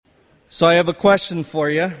So I have a question for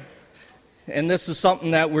you, and this is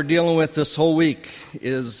something that we're dealing with this whole week,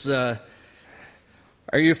 is are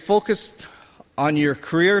you focused on your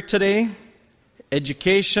career today,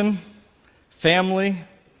 education, family,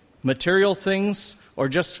 material things, or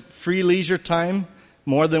just free leisure time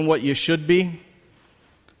more than what you should be?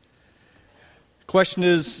 The question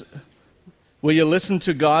is, will you listen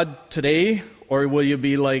to God today, or will you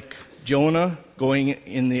be like Jonah,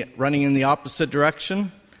 running in the opposite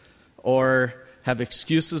direction? Or have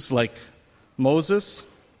excuses like Moses?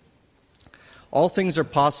 All things are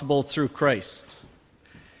possible through Christ.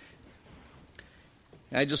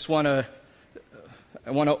 I just want to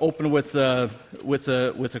open with a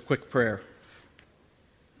quick prayer.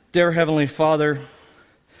 Dear Heavenly Father,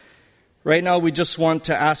 right now we just want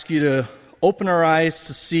to ask you to open our eyes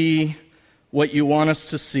to see what you want us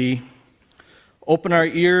to see. Open our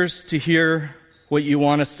ears to hear what you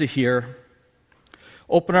want us to hear.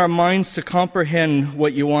 Open our minds to comprehend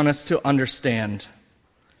what you want us to understand.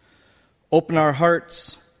 Open our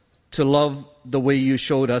hearts to love the way you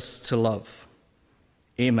showed us to love.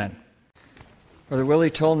 Amen. Brother Willie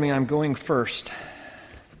told me I'm going first.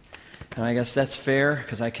 And I guess that's fair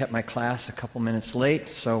because I kept my class a couple minutes late,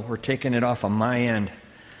 so we're taking it off on my end.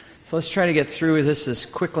 So let's try to get through this as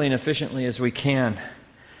quickly and efficiently as we can.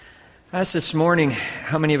 I asked this morning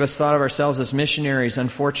how many of us thought of ourselves as missionaries.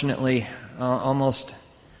 Unfortunately, almost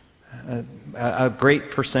a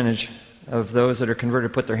great percentage of those that are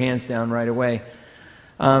converted put their hands down right away.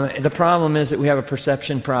 The problem is that we have a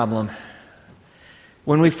perception problem.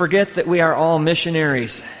 When we forget that we are all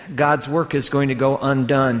missionaries, God's work is going to go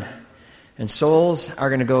undone, and souls are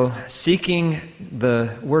going to go seeking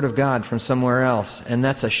the Word of God from somewhere else, and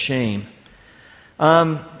that's a shame.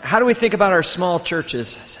 How do we think about our small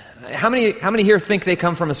churches? How many here think they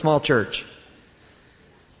come from a small church?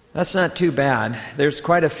 That's not too bad. There's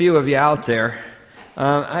quite a few of you out there.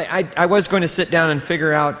 I was going to sit down and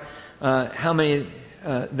figure out how many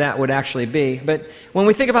that would actually be. But when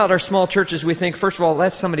we think about our small churches, we think, first of all,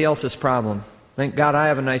 that's somebody else's problem. Thank God I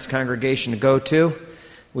have a nice congregation to go to.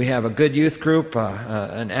 We have a good youth group,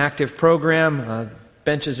 an active program.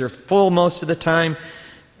 Benches are full most of the time.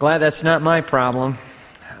 Glad that's not my problem.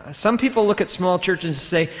 Some people look at small churches and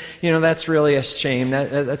say, that's really a shame.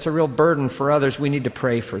 That's a real burden for others. We need to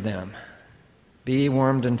pray for them. Be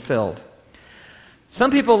warmed and filled. Some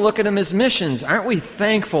people look at them as missions. Aren't we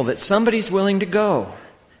thankful that somebody's willing to go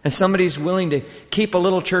and somebody's willing to keep a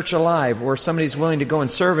little church alive, or somebody's willing to go and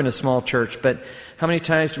serve in a small church? But how many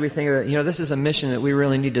times do we think of it, this is a mission that we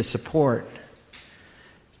really need to support?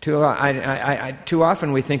 Too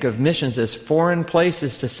often we think of missions as foreign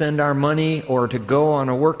places to send our money or to go on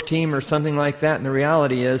a work team or something like that. And the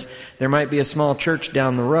reality is there might be a small church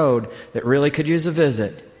down the road that really could use a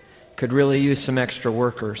visit, could really use some extra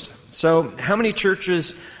workers. So how many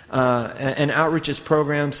churches and outreaches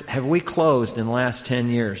programs have we closed in the last 10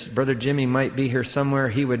 years? Brother Jimmy might be here somewhere.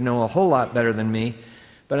 He would know a whole lot better than me.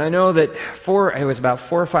 But I know that it was about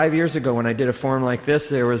 4 or 5 years ago when I did a forum like this,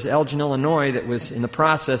 there was Elgin, Illinois that was in the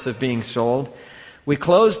process of being sold. We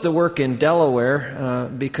closed the work in Delaware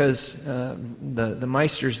because the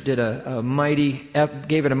Meisters did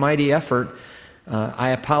gave it a mighty effort.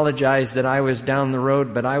 I apologize that I was down the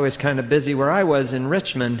road, but I was kind of busy where I was in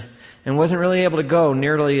Richmond and wasn't really able to go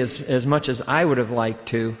nearly as much as I would have liked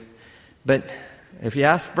to. But if you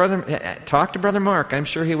talk to Brother Mark, I'm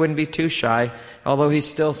sure he wouldn't be too shy, although he's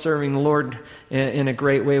still serving the Lord in a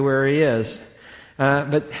great way where he is.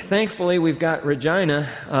 But thankfully, we've got Regina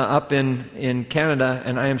up in Canada,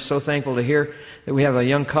 and I am so thankful to hear that we have a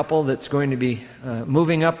young couple that's going to be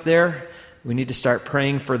moving up there. We need to start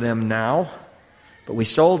praying for them now. But we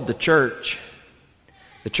sold the church.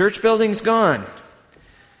 The church building's gone.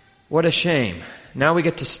 What a shame. Now we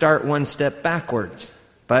get to start one step backwards.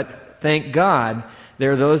 But thank God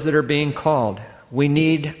there are those that are being called. We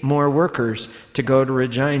need more workers to go to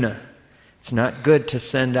Regina. It's not good to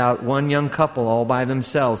send out one young couple all by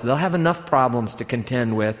themselves. They'll have enough problems to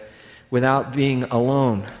contend with without being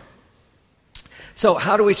alone. So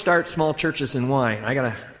how do we start small churches and why?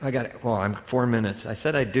 I'm 4 minutes. I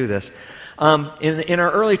said I'd do this. In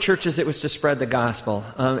our early churches, it was to spread the gospel.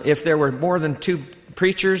 If there were more than 2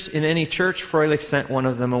 preachers in any church, Froelich sent one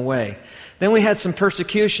of them away. Then we had some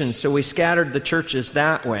persecution, so we scattered the churches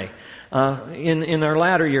that way. In our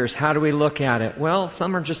latter years, how do we look at it? Well,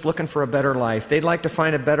 some are just looking for a better life. They'd like to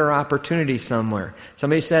find a better opportunity somewhere.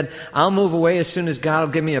 Somebody said, I'll move away as soon as God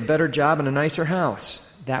will give me a better job and a nicer house.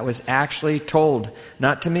 That was actually told,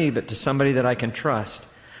 not to me, but to somebody that I can trust.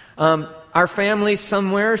 Our family's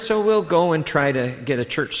somewhere, so we'll go and try to get a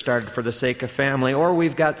church started for the sake of family. Or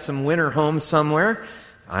we've got some winter homes somewhere.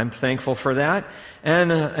 I'm thankful for that.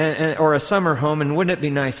 Or a summer home, and wouldn't it be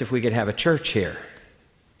nice if we could have a church here?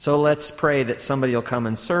 So let's pray that somebody will come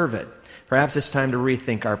and serve it. Perhaps it's time to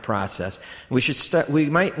rethink our process. We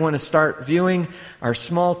might want to start viewing our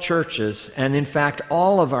small churches, and in fact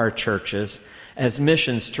all of our churches, as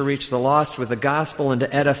missions to reach the lost with the gospel and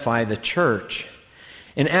to edify the church.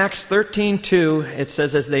 In Acts 13:2, it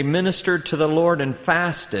says, as they ministered to the Lord and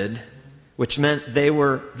fasted, which meant they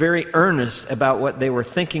were very earnest about what they were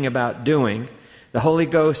thinking about doing, the Holy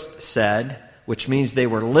Ghost said, which means they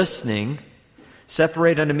were listening,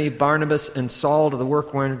 separate unto me Barnabas and Saul to the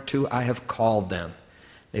work whereunto I have called them.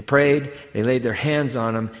 They prayed, they laid their hands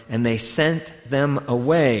on them, and they sent them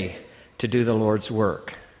away to do the Lord's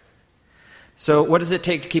work. So what does it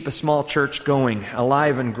take to keep a small church going,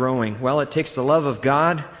 alive and growing? Well, it takes the love of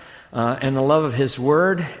God and the love of His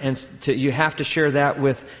Word, and you have to share that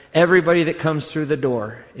with everybody that comes through the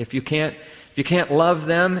door. If you can't love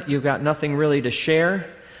them, you've got nothing really to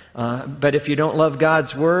share. But if you don't love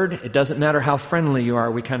God's Word, it doesn't matter how friendly you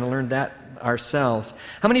are. We kind of learned that ourselves.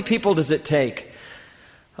 How many people does it take?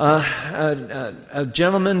 A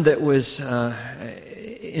gentleman that was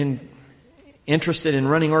interested in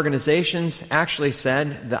running organizations actually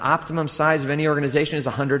said the optimum size of any organization is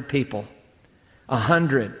 100 people.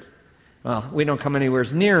 100. Well, we don't come anywhere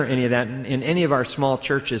near any of that in any of our small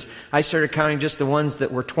churches. I started counting just the ones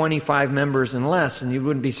that were 25 members and less, and you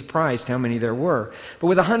wouldn't be surprised how many there were. But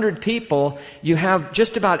with 100 people, you have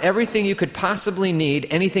just about everything you could possibly need.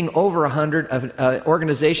 Anything over 100, an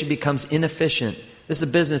organization becomes inefficient. This is a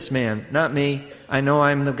businessman, not me. I know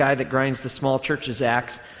I'm the guy that grinds the small church's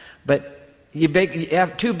axe, but you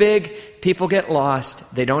have too big, people get lost.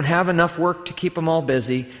 They don't have enough work to keep them all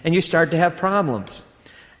busy, and you start to have problems.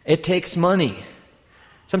 It takes money.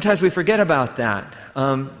 Sometimes we forget about that.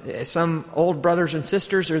 Some old brothers and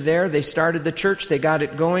sisters are there. They started the church. They got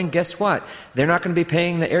it going. Guess what? They're not going to be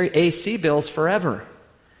paying the AC bills forever.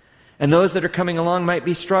 And those that are coming along might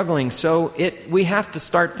be struggling. So we have to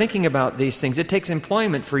start thinking about these things. It takes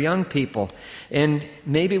employment for young people. And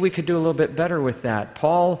maybe we could do a little bit better with that.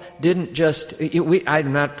 Paul didn't just...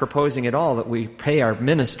 I'm not proposing at all that we pay our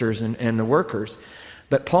ministers and the workers.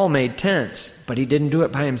 But Paul made tents, but he didn't do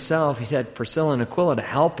it by himself. He had Priscilla and Aquila to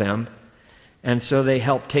help him. And so they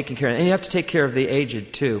helped taking care of it. And you have to take care of the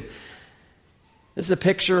aged too. This is a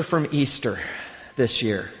picture from Easter this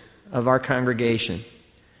year of our congregation.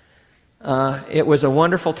 It was a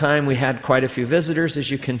wonderful time. We had quite a few visitors,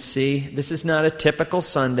 as you can see. This is not a typical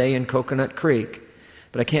Sunday in Coconut Creek.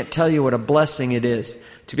 But I can't tell you what a blessing it is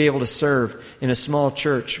to be able to serve in a small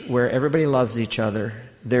church where everybody loves each other.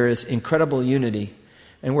 There is incredible unity.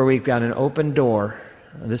 And where we've got an open door.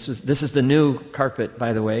 This is the new carpet,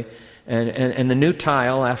 by the way, and the new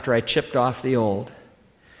tile after I chipped off the old.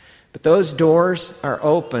 But those doors are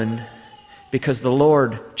open because the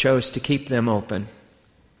Lord chose to keep them open.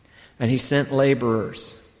 And He sent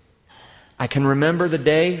laborers. I can remember the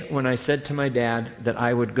day when I said to my dad that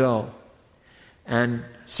I would go and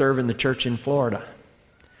serve in the church in Florida.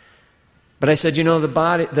 But I said,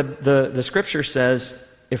 the Scripture says,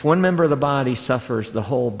 if one member of the body suffers, the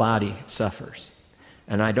whole body suffers.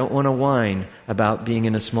 And I don't want to whine about being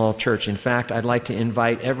in a small church. In fact, I'd like to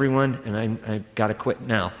invite everyone, and I've got to quit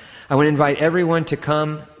now. I want to invite everyone to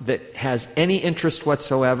come that has any interest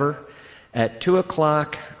whatsoever. At 2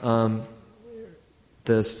 o'clock, the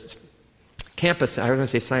campus, I was going to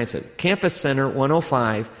say Science Center, Campus Center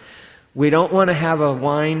 105. We don't want to have a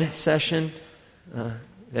wine session.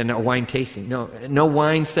 And a wine tasting. No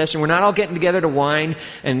wine session. We're not all getting together to wine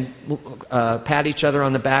and pat each other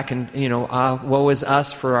on the back and, woe is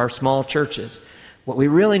us for our small churches. What we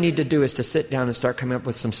really need to do is to sit down and start coming up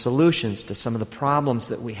with some solutions to some of the problems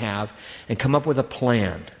that we have and come up with a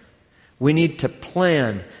plan. We need to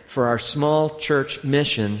plan for our small church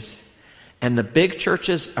missions, and the big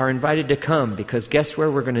churches are invited to come because guess where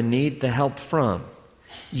we're going to need the help from?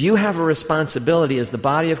 You have a responsibility as the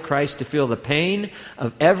body of Christ to feel the pain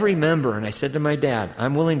of every member. And I said to my dad,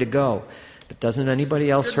 I'm willing to go, but doesn't anybody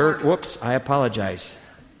else hurt? Whoops, I apologize.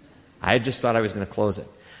 I just thought I was going to close it.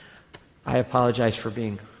 I apologize for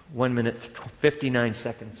being 1 minute, 59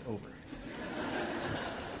 seconds over.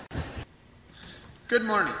 Good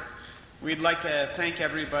morning. We'd like to thank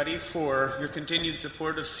everybody for your continued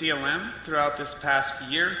support of CLM throughout this past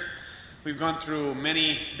year. We've gone through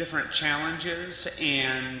many different challenges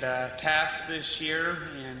and tasks this year,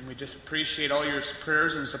 and we just appreciate all your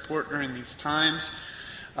prayers and support during these times.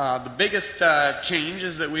 The biggest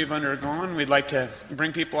changes that we've undergone, we'd like to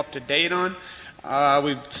bring people up to date on.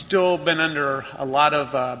 We've still been under a lot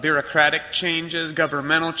of bureaucratic changes,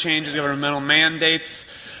 governmental mandates,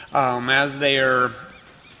 as they are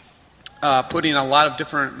putting a lot of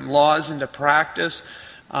different laws into practice.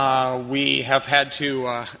 We have had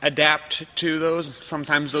to adapt to those.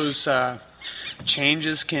 Sometimes those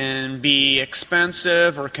changes can be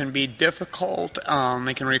expensive or can be difficult.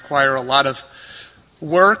 They can require a lot of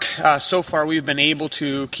work. So far we've been able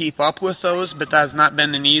to keep up with those, but that has not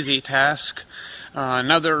been an easy task.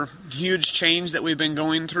 Another huge change that we've been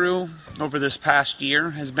going through over this past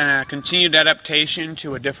year has been a continued adaptation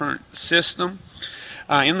to a different system.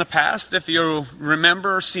 In the past, if you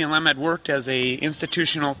remember, CLM had worked as a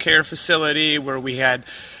institutional care facility where we had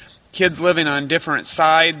kids living on different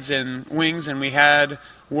sides and wings, and we had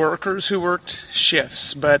workers who worked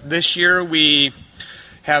shifts. But this year we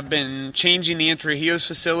have been changing the Entre Rios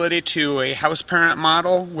facility to a house parent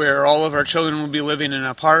model where all of our children will be living in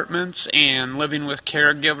apartments and living with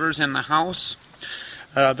caregivers in the house.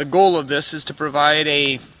 The goal of this is to provide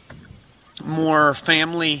a more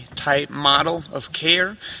family type model of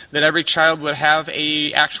care, that every child would have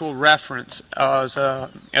a actual reference as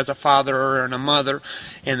a father and a mother,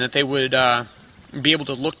 and that they would be able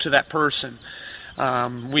to look to that person.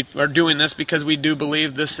 We are doing this because we do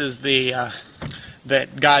believe this is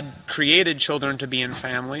that God created children to be in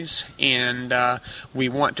families, and we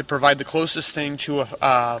want to provide the closest thing to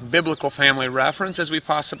a biblical family reference as we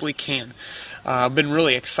possibly can. I've been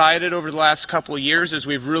really excited over the last couple of years as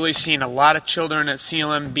we've really seen a lot of children at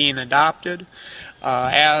CLM being adopted.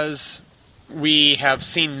 As we have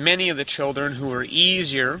seen many of the children who are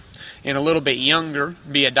easier and a little bit younger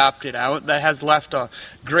be adopted out, that has left a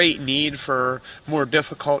great need for more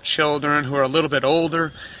difficult children who are a little bit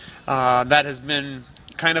older. That has been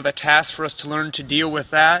kind of a task for us to learn to deal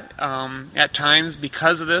with that. At times,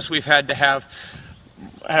 because of this, we've had to have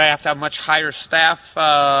much higher staff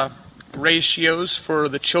ratios for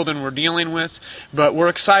the children we're dealing with, but we're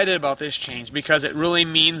excited about this change because it really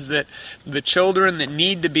means that the children that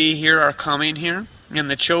need to be here are coming here, and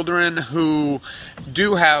the children who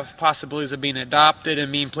do have possibilities of being adopted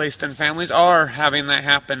and being placed in families are having that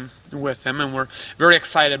happen with them, and we're very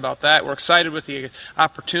excited about that. We're excited with the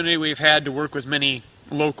opportunity we've had to work with many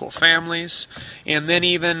local families, and then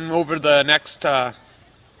even over the next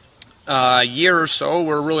year or so,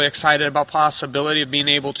 we're really excited about the possibility of being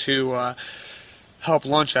able to help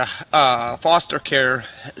launch a foster care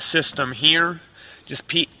system here. Just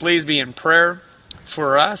please be in prayer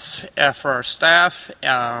for us, for our staff,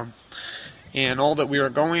 and all that we are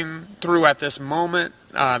going through at this moment,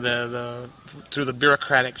 through the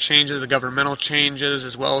bureaucratic changes, the governmental changes,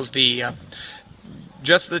 as well as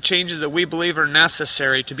just the changes that we believe are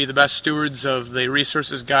necessary to be the best stewards of the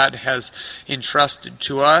resources God has entrusted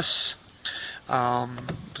to us.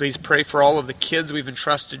 Please pray for all of the kids we've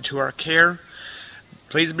entrusted to our care.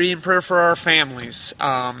 Please be in prayer for our families,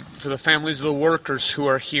 for the families of the workers who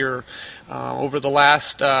are here. Over the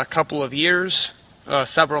last couple of years,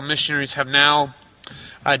 several missionaries have now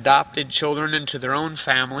adopted children into their own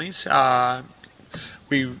families.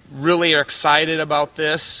 We really are excited about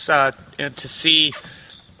this and to see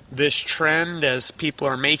this trend as people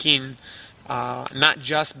are making not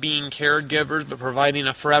just being caregivers, but providing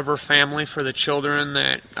a forever family for the children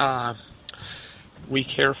that we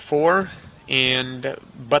care for.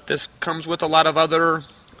 But this comes with a lot of other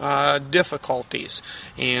difficulties,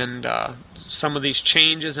 and some of these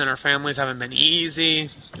changes in our families haven't been easy.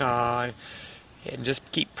 And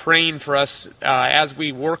just keep praying for us as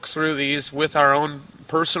we work through these with our own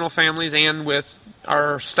personal families and with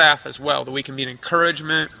our staff as well, that we can be an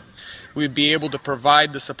encouragement. We'd be able to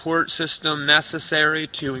provide the support system necessary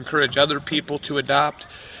to encourage other people to adopt,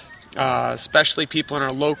 especially people in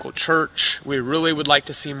our local church. We really would like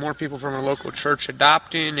to see more people from our local church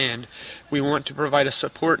adopting, and we want to provide a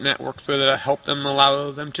support network to help them,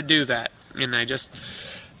 allow them to do that. And I just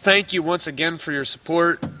thank you once again for your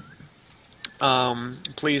support.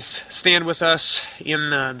 Please stand with us in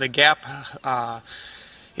the gap,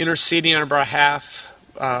 interceding on our behalf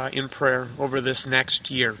in prayer over this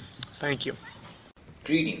next year. Thank you.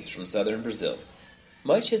 Greetings from southern Brazil.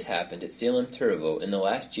 Much has happened at CLM Turvo in the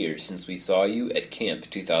last year since we saw you at Camp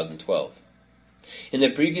 2012. In the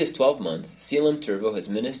previous 12 months, CLM Turvo has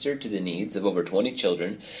ministered to the needs of over 20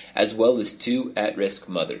 children as well as 2 at-risk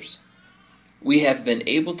mothers. We have been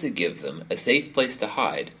able to give them a safe place to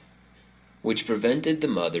hide, which prevented the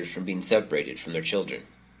mothers from being separated from their children.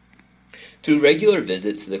 Through regular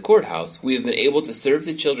visits to the courthouse, we have been able to serve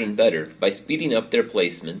the children better by speeding up their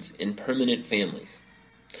placements in permanent families.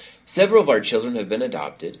 Several of our children have been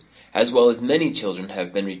adopted, as well as many children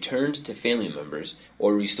have been returned to family members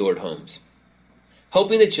or restored homes.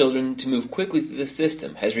 Helping the children to move quickly through the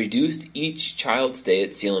system has reduced each child's stay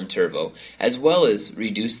at CLM Turvo, as well as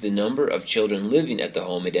reduced the number of children living at the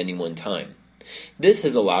home at any one time. This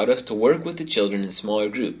has allowed us to work with the children in smaller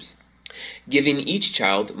groups, giving each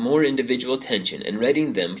child more individual attention and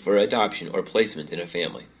readying them for adoption or placement in a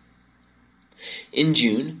family. In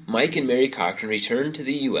June, Mike and Mary Cochran returned to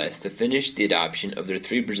the U.S. to finish the adoption of their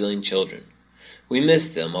 3 Brazilian children. We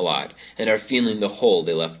miss them a lot and are feeling the hole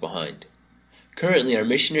they left behind. Currently, our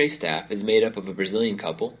missionary staff is made up of a Brazilian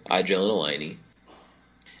couple, Adriel and Elaine,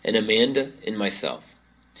 and Amanda and myself.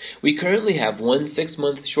 We currently have 1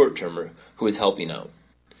 6-month short-termer who is helping out.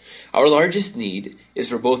 Our largest need is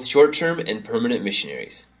for both short-term and permanent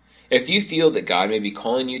missionaries. If you feel that God may be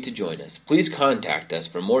calling you to join us, please contact us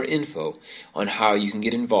for more info on how you can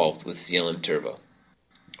get involved with CLM Turvo.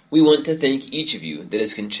 We want to thank each of you that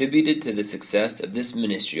has contributed to the success of this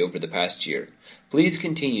ministry over the past year. Please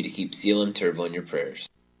continue to keep CLM Turvo in your prayers.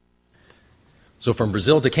 So from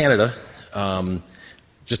Brazil to Canada,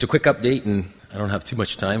 just a quick update, and I don't have too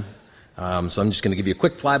much time, so I'm just going to give you a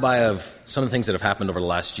quick flyby of some of the things that have happened over the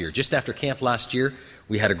last year. Just after camp last year,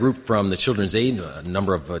 we had a group from the Children's Aid, a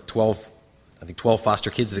number of 12 foster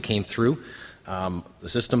kids that came through the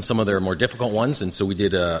system, some of their more difficult ones, and so we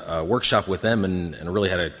did a workshop with them and really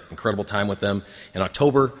had an incredible time with them. In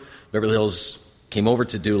October, Beverly Hills came over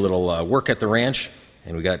to do a little work at the ranch,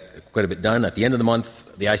 and we got quite a bit done. At the end of the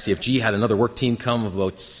month, the ICFG had another work team come of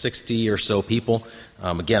about 60 or so people.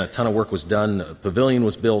 Again, a ton of work was done. A pavilion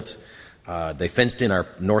was built. They fenced in our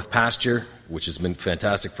north pasture, which has been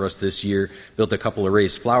fantastic for us this year, built a couple of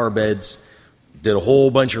raised flower beds, did a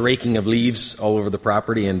whole bunch of raking of leaves all over the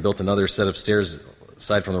property, and built another set of stairs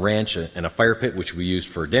aside from the ranch and a fire pit, which we used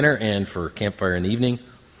for dinner and for campfire in the evening.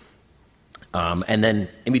 And then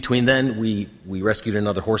in between then, we rescued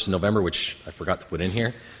another horse in November, which I forgot to put in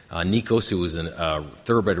here, Nikos, who was a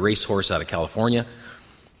thoroughbred racehorse out of California.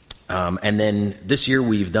 And then this year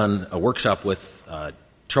we've done a workshop with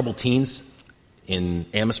troubled teens in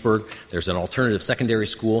Amherstburg. There's an alternative secondary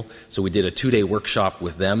school, so we did a 2-day workshop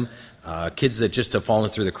with them. Kids that just have fallen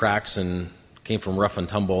through the cracks and came from rough and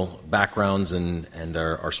tumble backgrounds and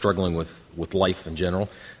are struggling with life in general.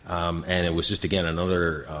 And it was just, again,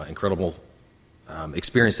 another incredible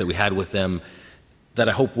experience that we had with them that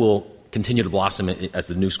I hope will continue to blossom as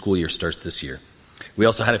the new school year starts this year. We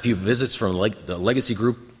also had a few visits from the Legacy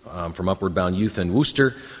Group from Upward Bound Youth in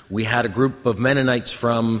Worcester. We had a group of Mennonites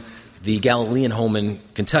from the Galilean home in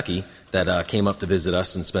Kentucky that came up to visit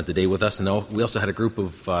us and spent the day with us. And we also had a group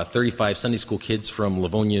of 35 Sunday school kids from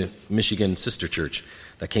Livonia, Michigan Sister Church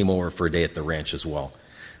that came over for a day at the ranch as well.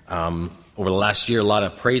 Over the last year, a lot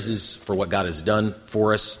of praises for what God has done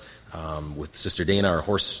for us with Sister Dana, our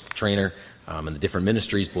horse trainer, and the different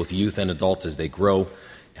ministries, both youth and adult, as they grow,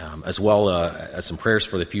 as well as some prayers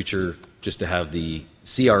for the future, just to have the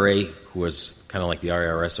CRA, who is kind of like the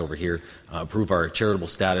IRS over here, approve our charitable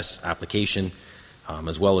status application,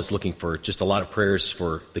 as well as looking for just a lot of prayers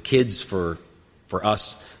for the kids, for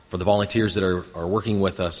us, for the volunteers that are working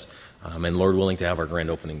with us, and Lord willing to have our grand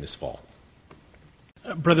opening this fall.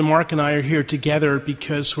 Brother Mark and I are here together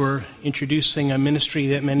because we're introducing a ministry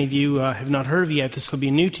that many of you have not heard of yet. This will be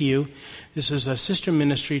new to you. This is a sister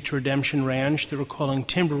ministry to Redemption Ranch that we're calling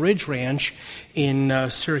Timber Ridge Ranch in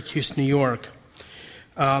Syracuse, New York.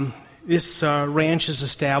 This ranch is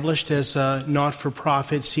established as a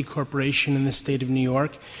not-for-profit C corporation in the state of New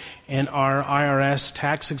York, and our IRS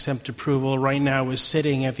tax-exempt approval right now is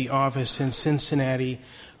sitting at the office in Cincinnati,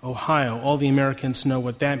 Ohio. All the Americans know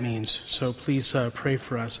what that means, so please pray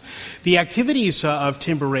for us. The activities of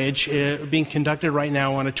Timber Ridge are being conducted right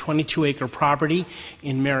now on a 22-acre property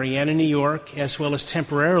in Marietta, New York, as well as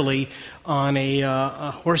temporarily on a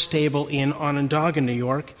horse stable in Onondaga, New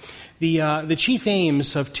York. The chief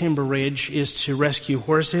aims of Timber Ridge is to rescue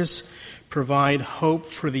horses, provide hope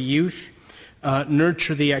for the youth,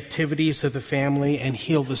 nurture the activities of the family, and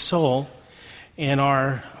heal the soul. And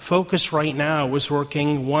our focus right now is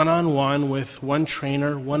working one-on-one with one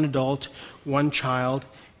trainer, one adult, one child,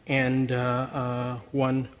 and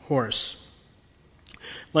one horse.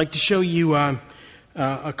 I'd like to show you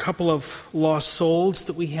a couple of lost souls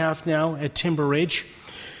that we have now at Timber Ridge.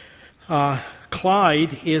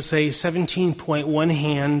 Clyde is a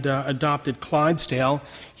 17.1-hand adopted Clydesdale.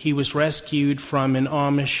 He was rescued from an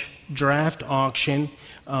Amish draft auction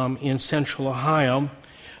in central Ohio.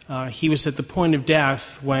 He was at the point of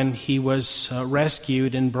death when he was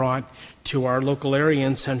rescued and brought to our local area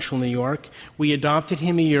in central New York. We adopted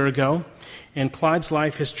him a year ago, and Clyde's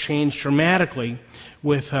life has changed dramatically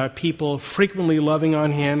with people frequently loving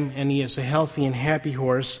on him, and he is a healthy and happy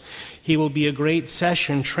horse. He will be a great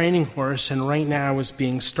session training horse, and right now is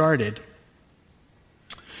being started.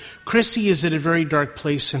 Chrissy is at a very dark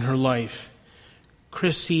place in her life.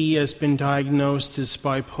 Chrissy has been diagnosed as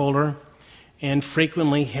bipolar and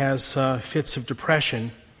frequently has fits of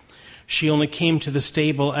depression. She only came to the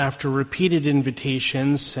stable after repeated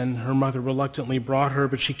invitations, and her mother reluctantly brought her,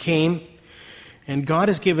 but she came. And God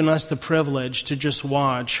has given us the privilege to just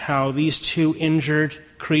watch how these two injured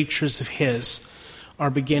creatures of His are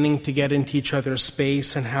beginning to get into each other's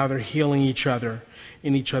space and how they're healing each other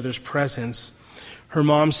in each other's presence. Her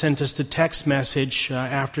mom sent us the text message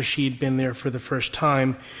after she'd been there for the first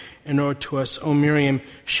time and wrote to us, "Oh, Miriam,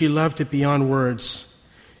 she loved it beyond words.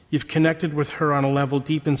 You've connected with her on a level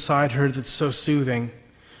deep inside her that's so soothing.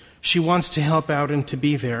 She wants to help out and to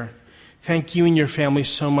be there. Thank you and your family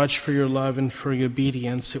so much for your love and for your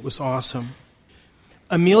obedience. It was awesome."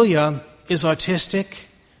 Amelia is autistic.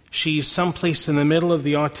 She's someplace in the middle of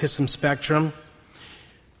the autism spectrum.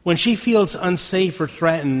 When she feels unsafe or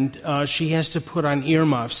threatened, she has to put on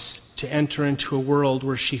earmuffs to enter into a world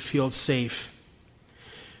where she feels safe.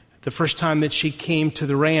 The first time that she came to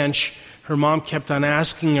the ranch, her mom kept on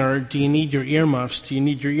asking her, "Do you need your earmuffs? Do you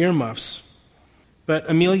need your earmuffs?" But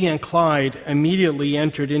Amelia and Clyde immediately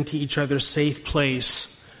entered into each other's safe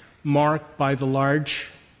place, marked by the large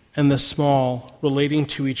and the small relating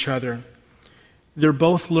to each other. They're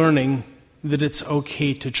both learning that it's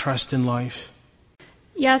okay to trust in life.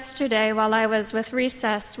 Yesterday, while I was with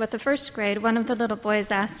recess with the first grade, one of the little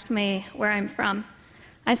boys asked me where I'm from.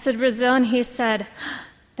 I said, Brazil, and he said,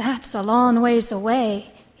 "That's a long ways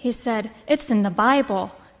away." He said, "It's in the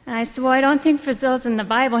Bible." And I said, "Well, I don't think Brazil's in the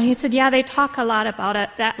Bible." And he said, "Yeah, they talk a lot about it,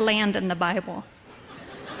 that land in the Bible."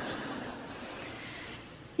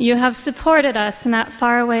 You have supported us in that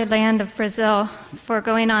faraway land of Brazil for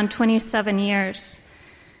going on 27 years.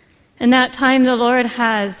 In that time, the Lord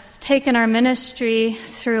has taken our ministry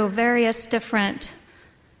through various different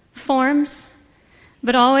forms,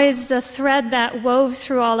 but always the thread that wove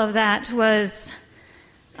through all of that was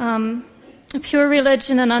pure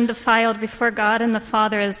religion and undefiled before God and the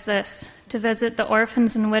Father is this: to visit the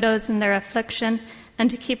orphans and widows in their affliction and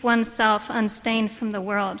to keep oneself unstained from the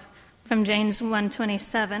world, from James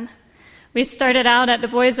 1:27. We started out at the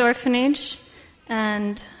boys' orphanage,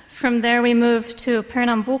 and from there we moved to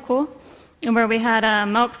Pernambuco, where we had a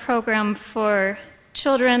milk program for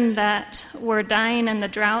children that were dying in the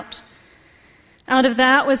drought. Out of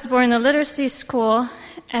that was born the literacy school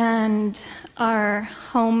and our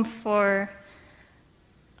home for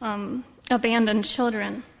abandoned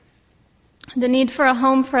children. The need for a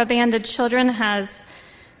home for abandoned children has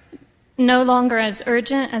no longer as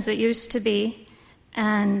urgent as it used to be,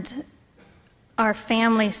 and our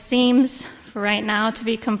family seems, for right now, to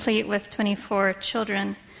be complete with 24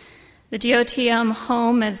 children. The GOTM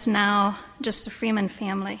home is now just a Freeman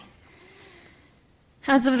family.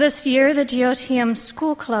 As of this year, the GOTM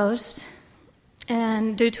school closed,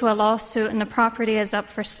 and due to a lawsuit and the property is up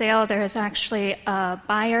for sale, there is actually a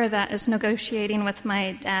buyer that is negotiating with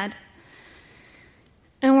my dad.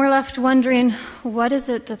 And we're left wondering, what is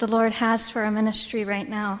it that the Lord has for our ministry right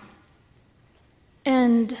now?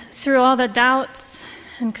 And through all the doubts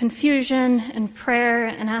and confusion and prayer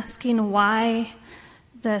and asking why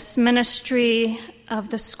this ministry of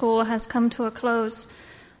the school has come to a close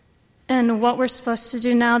and what we're supposed to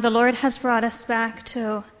do now, the Lord has brought us back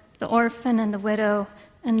to the orphan and the widow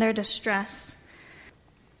and their distress.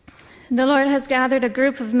 The Lord has gathered a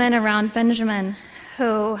group of men around Benjamin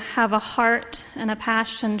who have a heart and a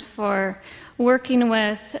passion for working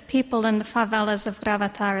with people in the favelas of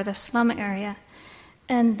Gravatar, the slum area.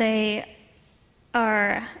 And the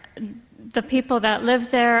people that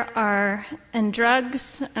live there are in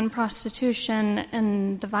drugs and prostitution,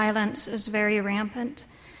 and the violence is very rampant.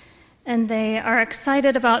 And they are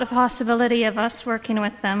excited about the possibility of us working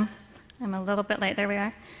with them. I'm a little bit late, there we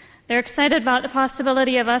are. They're excited about the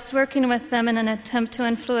possibility of us working with them in an attempt to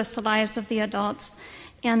influence the lives of the adults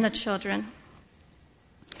and the children.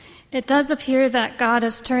 It does appear that God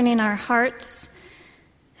is turning our hearts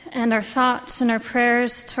and our thoughts and our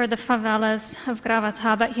prayers toward the favelas of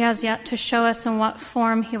Gravatar, but He has yet to show us in what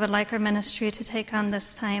form He would like our ministry to take on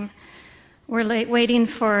this time. We're waiting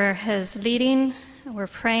for His leading, we're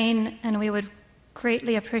praying, and we would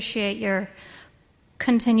greatly appreciate your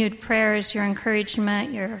continued prayers, your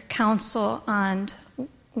encouragement, your counsel on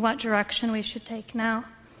what direction we should take now.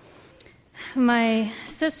 My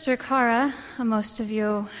sister, Cara, most of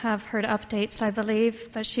you have heard updates, I believe,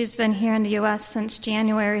 but she's been here in the U.S. since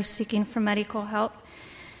January seeking for medical help.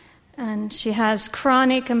 And she has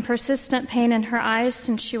chronic and persistent pain in her eyes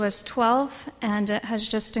since she was 12, and it has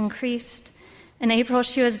just increased. In April,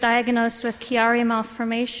 she was diagnosed with Chiari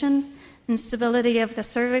malformation, instability of the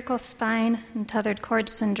cervical spine, and tethered cord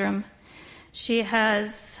syndrome.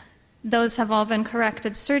 Those have all been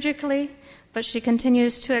corrected surgically, but she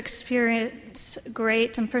continues to experience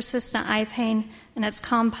great and persistent eye pain, and it's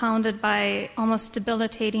compounded by almost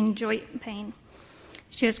debilitating joint pain.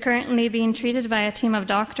 She is currently being treated by a team of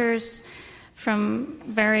doctors from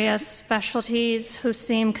various specialties who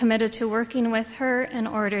seem committed to working with her in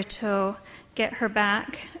order to get her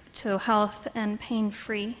back to health and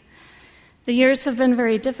pain-free. The years have been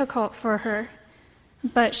very difficult for her,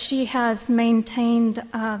 but she has maintained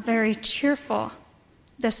a very cheerful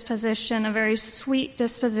disposition, a very sweet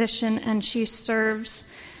disposition, and she serves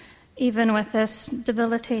even with this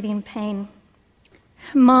debilitating pain.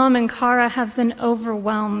 Mom and Cara have been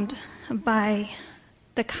overwhelmed by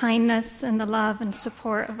the kindness and the love and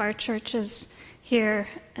support of our churches here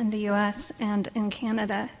in the U.S. and in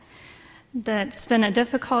Canada. That's been a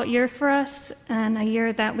difficult year for us, and a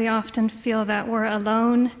year that we often feel that we're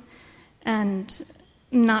alone and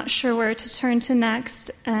not sure where to turn to next.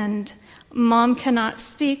 And Mom cannot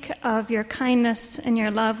speak of your kindness and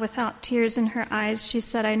your love without tears in her eyes. She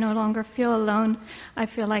said, "I no longer feel alone. I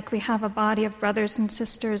feel like we have a body of brothers and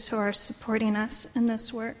sisters who are supporting us in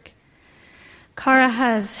this work." Cara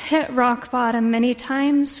has hit rock bottom many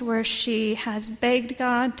times where she has begged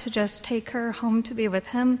God to just take her home to be with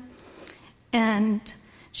him. And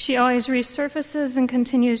she always resurfaces and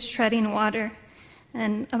continues treading water.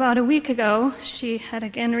 And about a week ago, she had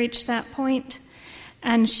again reached that point.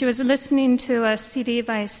 And she was listening to a CD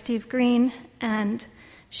by Steve Green, and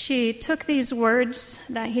she took these words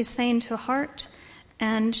that he's saying to heart,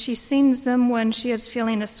 and she sings them when she is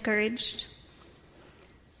feeling discouraged.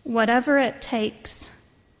 "Whatever it takes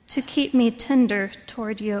to keep me tender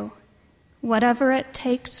toward you, whatever it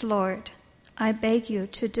takes, Lord, I beg you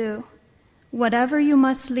to do. Whatever you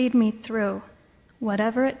must lead me through,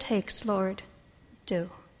 whatever it takes, Lord, do."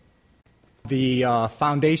 The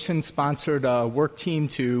foundation sponsored a work team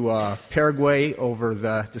to Paraguay over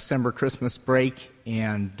the December Christmas break,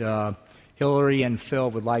 and Hillary and Phil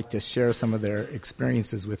would like to share some of their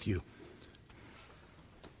experiences with you.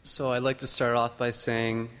 So I'd like to start off by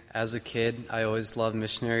saying, as a kid, I always loved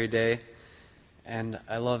Missionary Day, and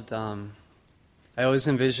I always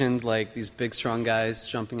envisioned like these big, strong guys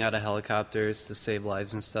jumping out of helicopters to save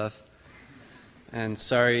lives and stuff. And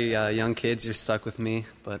sorry, young kids, you're stuck with me,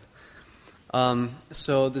 but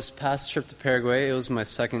so this past trip to Paraguay, it was my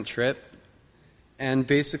second trip, and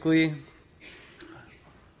basically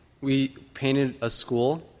we painted a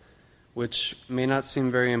school, which may not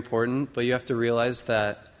seem very important, but you have to realize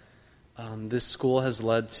that this school has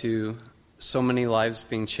led to so many lives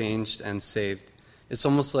being changed and saved. It's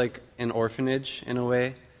almost like an orphanage in a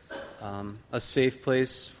way, a safe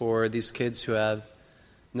place for these kids who have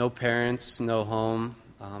no parents, no home,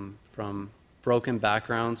 from broken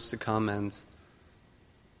backgrounds to come and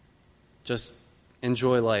just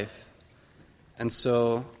enjoy life. And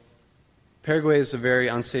so Paraguay is a very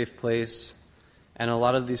unsafe place, and a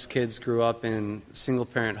lot of these kids grew up in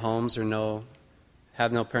single-parent homes or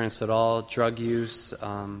have no parents at all, drug use,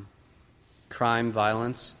 crime,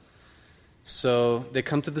 violence. So they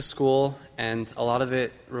come to the school, and a lot of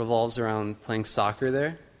it revolves around playing soccer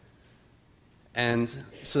there. And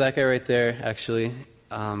so that guy right there, actually,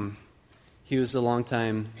 he was a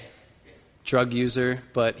long-time drug user,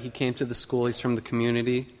 but he came to the school. He's from the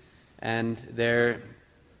community, and there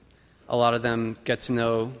a lot of them get to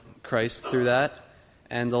know Christ through that.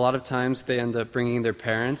 And a lot of times they end up bringing their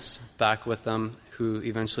parents back with them, who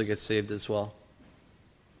eventually get saved as well.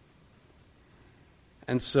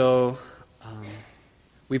 And so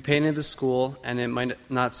we painted the school, and it might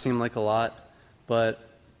not seem like a lot, but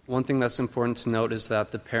one thing that's important to note is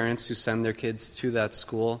that the parents who send their kids to that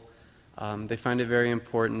school, they find it very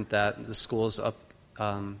important that the school is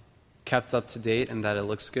kept up to date and that it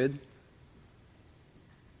looks good.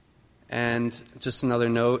 And just another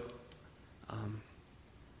note,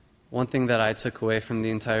 one thing that I took away from the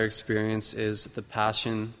entire experience is the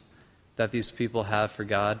passion that these people have for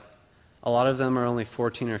God. A lot of them are only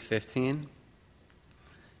 14 or 15,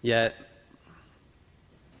 yet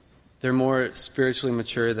they're more spiritually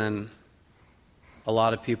mature than a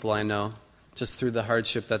lot of people I know, just through the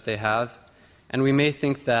hardship that they have. And we may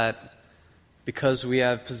think that because we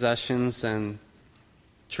have possessions and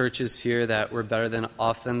churches here that we're better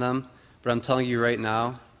off than them, but I'm telling you right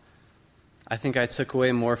now, I think I took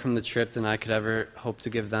away more from the trip than I could ever hope to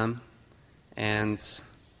give them. And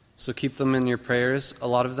so keep them in your prayers. A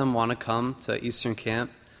lot of them want to come to Eastern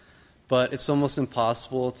Camp, but it's almost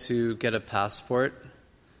impossible to get a passport.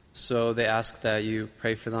 So they ask that you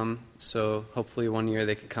pray for them. So hopefully one year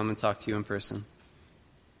they could come and talk to you in person.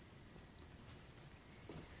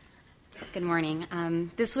 Good morning.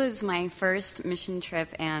 This was my first mission trip,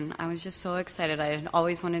 and I was just so excited. I had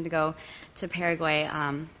always wanted to go to Paraguay.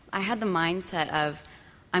 I had the mindset of,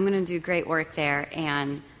 I'm going to do great work there,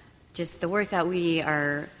 and just the work that we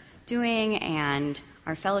are doing and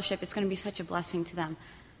our fellowship is going to be such a blessing to them.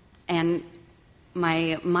 And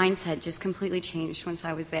my mindset just completely changed once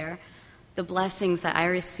I was there. The blessings that I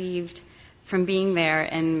received from being there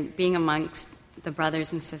and being amongst the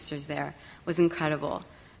brothers and sisters there was incredible.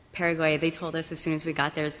 Paraguay, they told us as soon as we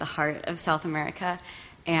got there, is the heart of South America,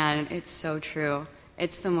 and it's so true.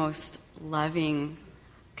 It's the most loving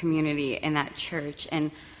community in that church,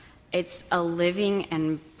 and it's a living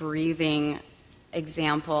and breathing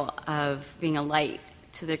example of being a light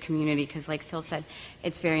to their community, because like Phil said,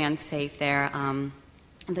 it's very unsafe there.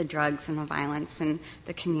 The drugs and the violence and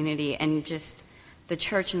the community and just the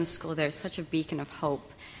church and the school there is such a beacon of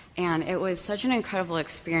hope. And it was such an incredible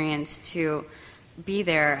experience to be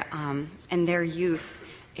there, and their youth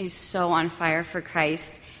is so on fire for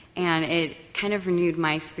Christ, and it kind of renewed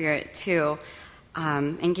my spirit too,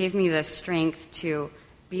 and gave me the strength to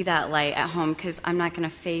be that light at home, because I'm not going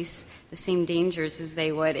to face the same dangers as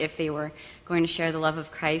they would if they were going to share the love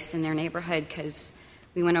of Christ in their neighborhood, because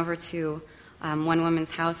we went over to one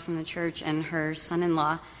woman's house from the church, and her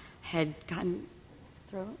son-in-law had gotten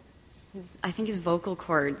his vocal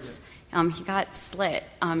cords. He got slit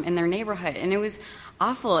in their neighborhood, and it was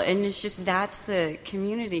awful. And it's just, that's the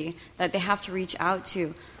community that they have to reach out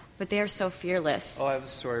to, but they are so fearless. Oh, I have a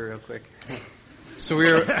story real quick. So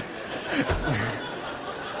we were...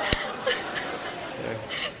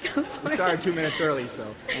 We started 2 minutes early, so.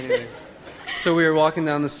 Anyways. So we were walking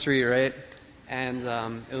down the street, right? And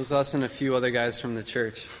it was us and a few other guys from the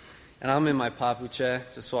church. And I'm in my papuche,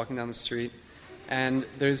 just walking down the street. And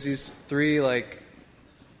there's these three,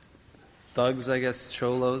 thugs, I guess,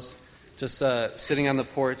 cholos, just sitting on the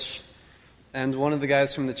porch. And one of the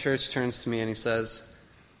guys from the church turns to me and he says,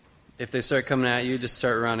 if they start coming at you, just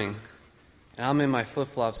start running. And I'm in my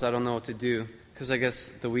flip-flops, I don't know what to do, because I guess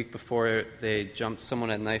the week before they jumped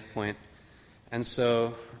someone at knife point. And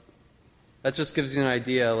so that just gives you an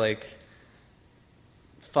idea,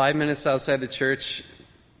 5 minutes outside the church,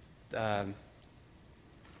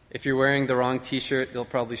 if you're wearing the wrong t-shirt, they'll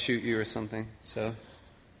probably shoot you or something. So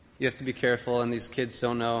you have to be careful, and these kids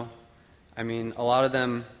don't know. I mean, a lot of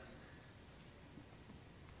them,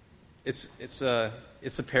 it's a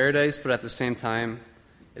paradise, but at the same time,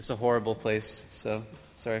 it's a horrible place. So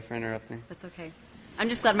sorry for interrupting. That's okay. I'm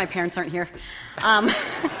just glad my parents aren't here.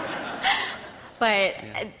 But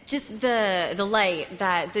just the light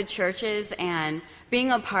that the churches and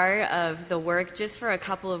being a part of the work just for a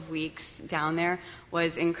couple of weeks down there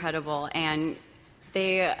was incredible. And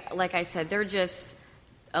they, like I said, they're just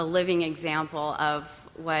a living example of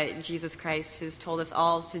what Jesus Christ has told us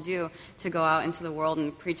all to do, to go out into the world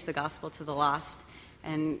and preach the gospel to the lost.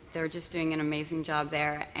 And they're just doing an amazing job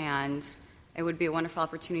there, and it would be a wonderful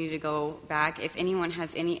opportunity to go back. If anyone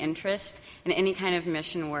has any interest in any kind of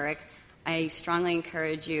mission work, I strongly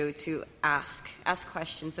encourage you to ask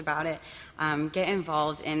questions about it. Get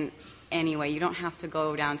involved in any way. You don't have to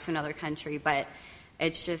go down to another country, but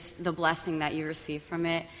it's just the blessing that you receive from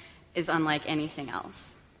it is unlike anything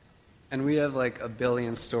else. And we have 1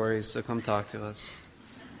 billion stories, so come talk to us.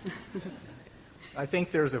 I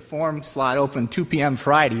think there's a form slot open 2 p.m.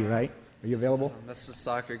 Friday, right? Are you available? That's the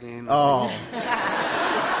soccer game. Oh.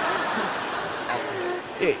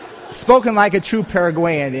 Spoken like a true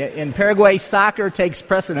Paraguayan. In Paraguay, soccer takes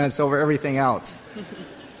precedence over everything else.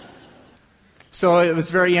 So it was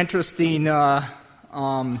very interesting. About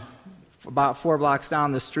 4 blocks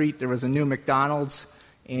down the street, there was a new McDonald's,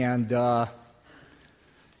 and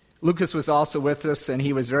Lucas was also with us, and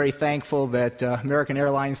he was very thankful that American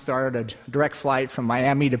Airlines started a direct flight from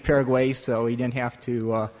Miami to Paraguay, so he didn't have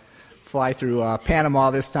to fly through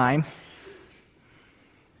Panama this time.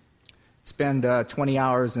 Spend 20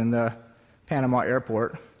 hours in the Panama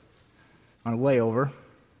airport on a layover.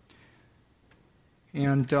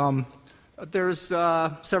 And there's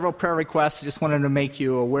several prayer requests I just wanted to make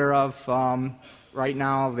you aware of. Right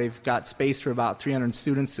now, they've got space for about 300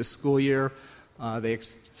 students this school year. They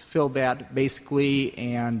filled that basically,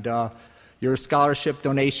 and your scholarship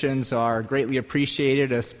donations are greatly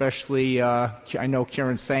appreciated, especially I know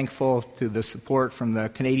Karen's thankful to the support from the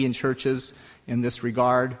Canadian churches in this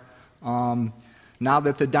regard. Now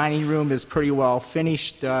that the dining room is pretty well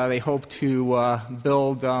finished, they hope to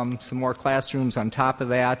build some more classrooms on top of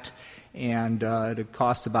that. and it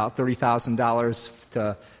costs about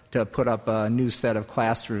 $30,000 to put up a new set of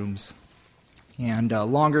classrooms. And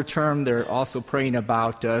longer term, they're also praying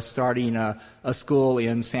about starting a school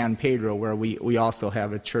in San Pedro, where we also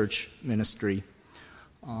have a church ministry.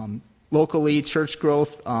 Locally, church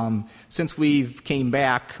growth, since we came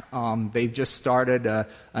back, they've just started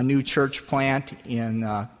a new church plant in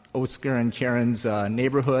Oscar and Karen's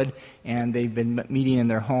neighborhood, and they've been meeting in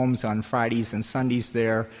their homes on Fridays and Sundays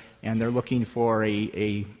there, and they're looking for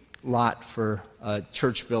a lot for a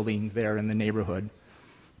church building there in the neighborhood.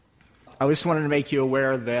 I just wanted to make you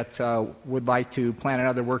aware that would like to plan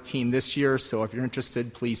another work team this year, so if you're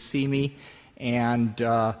interested, please see me. And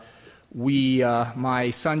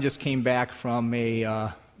my son just came back from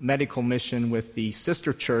a medical mission with the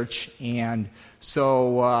sister church, and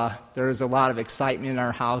so there's a lot of excitement in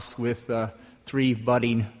our house with 3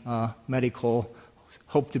 budding medical,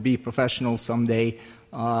 hope to be professionals someday,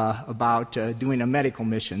 about doing a medical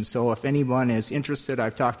mission. So if anyone is interested,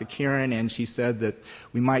 I've talked to Karen, and she said that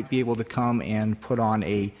we might be able to come and put on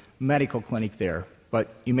a medical clinic there.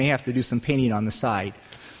 But you may have to do some painting on the side.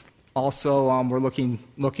 Also, we're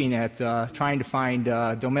looking at trying to find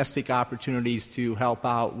domestic opportunities to help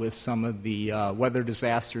out with some of the weather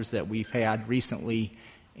disasters that we've had recently,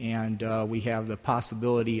 and we have the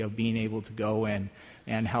possibility of being able to go and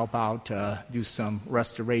help out, do some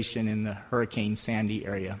restoration in the Hurricane Sandy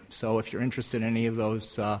area. So if you're interested in any of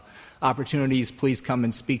those opportunities, please come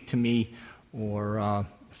and speak to me, or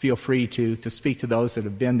feel free to speak to those that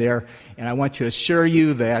have been there. And I want to assure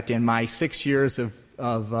you that in my 6 years of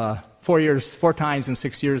 4 times in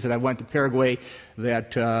 6 years that I went to Paraguay,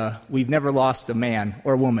 that we've never lost a man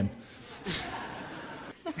or woman.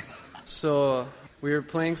 So we were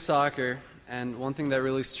playing soccer, and one thing that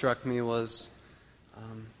really struck me was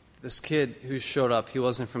this kid who showed up. He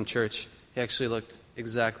wasn't from church. He actually looked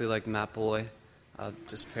exactly like Matt Boy,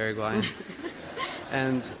 just Paraguayan.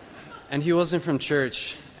 and he wasn't from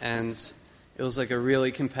church, and it was like a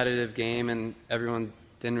really competitive game, and everyone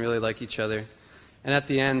didn't really like each other. And at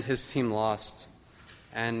the end, his team lost.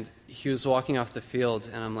 And he was walking off the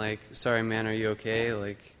field, and I'm like, sorry, man, are you okay?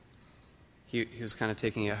 Like, he was kind of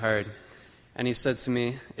taking it hard. And he said to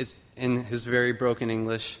me, it's in his very broken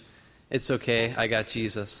English, "It's okay, I got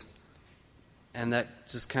Jesus." And that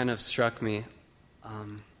just kind of struck me.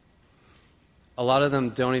 A lot of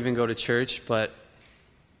them don't even go to church, but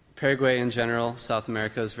Paraguay in general, South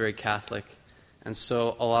America, is very Catholic. And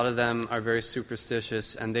so a lot of them are very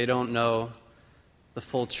superstitious, and they don't know the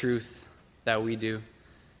full truth that we do.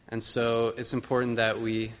 And so it's important that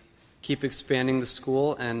we keep expanding the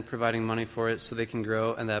school and providing money for it so they can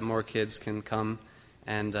grow and that more kids can come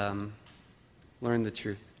and learn the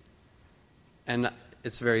truth. And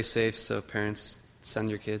it's very safe, so parents, send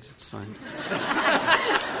your kids, it's fine.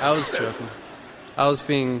 I was joking. I was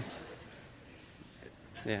being...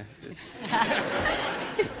 Yeah,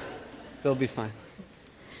 they'll be fine.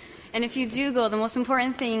 And if you do go, the most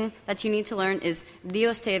important thing that you need to learn is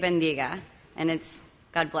Dios te bendiga, and it's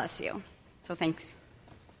God bless you. So thanks.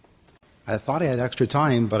 I thought I had extra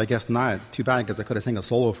time, but I guess not. Too bad, because I could have sang a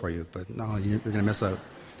solo for you, but no, you're going to miss out.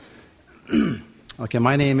 Okay,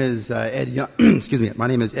 my name is Ed Yon. Excuse me. My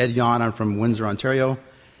name is Ed Yon. I'm from Windsor, Ontario,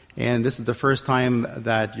 and this is the first time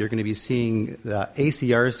that you're going to be seeing the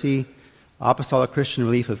ACRC, Apostolic Christian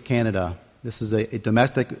Relief of Canada. This is a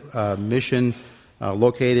domestic mission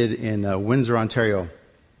located in Windsor, Ontario.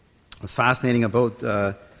 What's fascinating about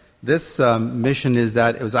this mission is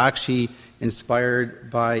that it was actually inspired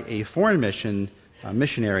by a foreign mission,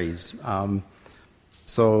 missionaries.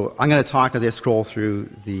 So I'm going to talk as I scroll through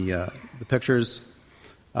the pictures.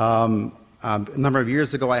 A number of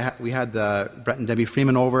years ago, we had Brett and Debbie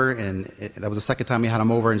Freeman over, and that was the second time we had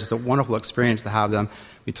them over, and just a wonderful experience to have them.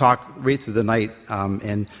 We talked right through the night,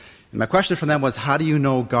 and my question for them was, how do you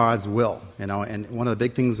know God's will? You know, and one of the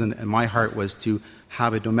big things in my heart was to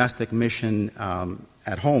have a domestic mission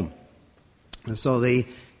at home. And so they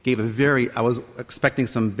gave I was expecting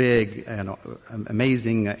some big,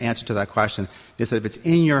 amazing answer to that question. They said, if it's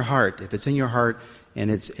in your heart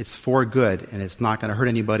and it's for good and it's not going to hurt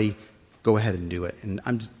anybody, go ahead and do it. And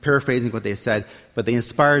I'm just paraphrasing what they said, but they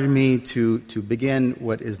inspired me to begin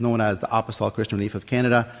what is known as the Apostolic Christian Relief of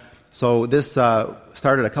Canada. So this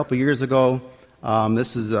started a couple years ago.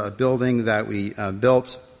 This is a building that we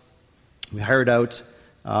built. We hired out.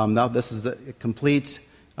 Now this is the complete.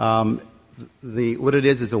 What it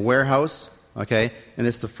is a warehouse, okay, and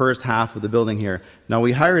it's the first half of the building here. Now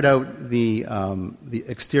we hired out the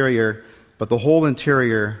exterior, but the whole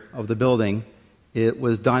interior of the building, it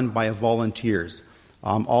was done by volunteers.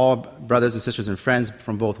 All brothers and sisters and friends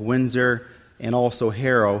from both Windsor and also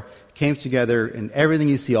Harrow came together, and everything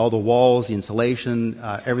you see, all the walls, the insulation,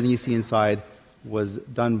 everything you see inside was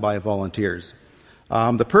done by volunteers.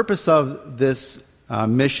 The purpose of this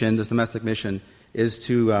mission, this domestic mission, is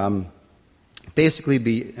to basically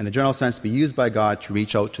be, in a general sense, be used by God to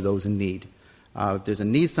reach out to those in need. If there's a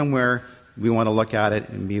need somewhere, we want to look at it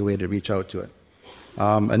and be a way to reach out to it.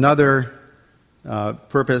 Another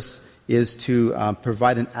purpose is to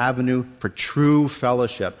provide an avenue for true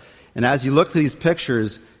fellowship. And as you look through these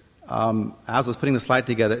pictures, as I was putting the slides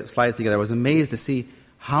together, I was amazed to see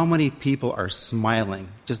how many people are smiling,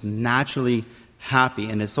 just naturally happy.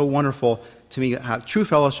 And it's so wonderful to me. True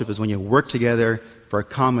fellowship is when you work together for a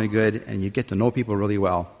common good and you get to know people really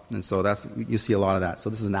well. And so you see a lot of that. So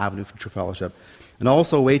this is an avenue for true fellowship. And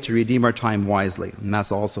also a way to redeem our time wisely. And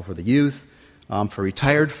that's also for the youth, for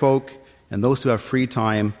retired folk, and those who have free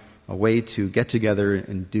time, a way to get together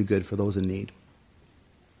and do good for those in need.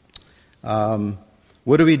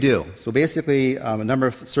 What do we do? So basically, a number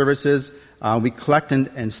of services. We collect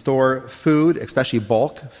and store food, especially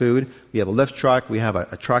bulk food. We have a lift truck. We have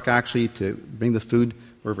a truck, actually, to bring the food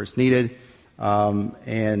wherever it's needed,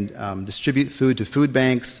 and distribute food to food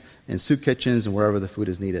banks and soup kitchens and wherever the food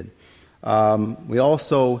is needed. We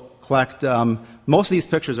also collect, most of these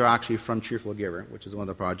pictures are actually from Cheerful Giver, which is one of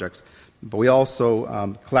the projects. But we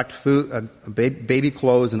also collect food, baby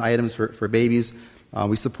clothes and items for babies.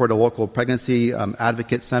 We support a local pregnancy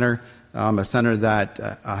advocate center, a center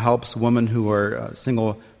that helps women who are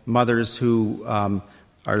single mothers who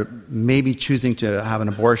are maybe choosing to have an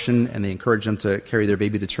abortion, and they encourage them to carry their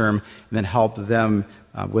baby to term and then help them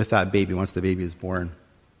with that baby once the baby is born.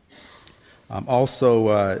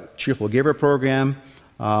 Also, Cheerful Giver program.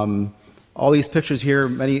 All these pictures here,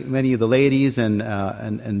 many of the ladies and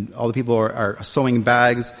all the people are sewing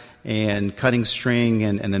bags and cutting string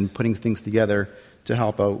and then putting things together to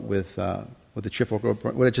help out with the Cheerful Giver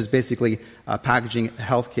program, which is basically packaging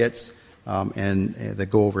health kits that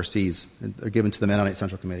go overseas. They're given to the Mennonite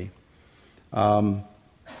Central Committee.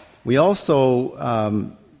 We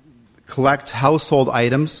also collect household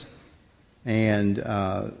items and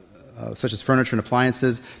such as furniture and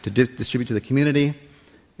appliances to distribute to the community.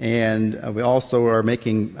 And we also are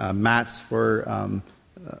making mats for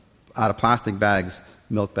out of plastic bags,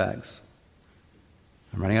 milk bags.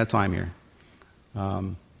 I'm running out of time here.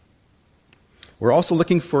 We're also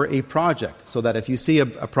looking for a project, so that if you see a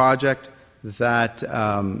project that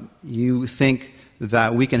you think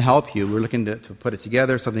that we can help you, we're looking to put it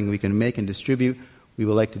together, something we can make and distribute, we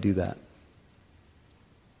would like to do that.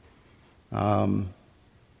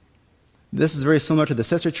 This is very similar to the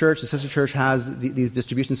sister church. The sister church has these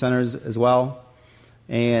distribution centers as well,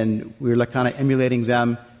 and we're kind of emulating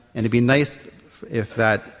them. And it'd be nice if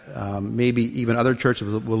that maybe even other churches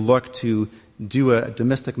will look to do a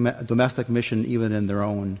domestic mission even in their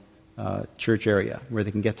own church area, where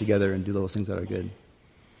they can get together and do those things that are good.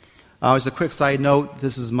 Just a quick side note,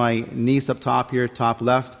 this is my niece up top here, top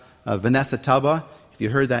left, Vanessa Tuba. If you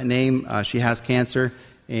heard that name, she has cancer,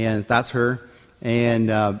 and that's her.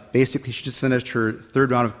 And basically, she just finished her third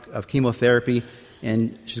round of chemotherapy,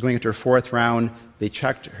 and she's going into her fourth round. They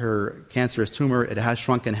checked her cancerous tumor. It has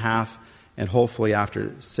shrunk in half, and hopefully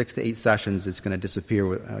after 6 to 8 sessions, it's going to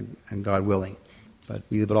disappear, and God willing. But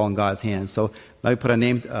we leave it all in God's hands. So let me put a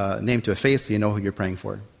name to a face so you know who you're praying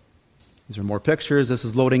for. These are more pictures. This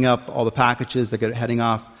is loading up all the packages that get heading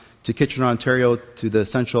off to Kitchener, Ontario, to the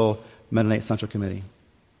Central Mennonite Central Committee.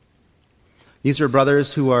 These are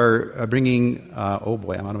brothers who are bringing, oh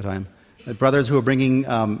boy, I'm out of time. Brothers who are bringing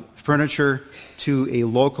furniture to a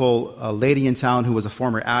local lady in town who was a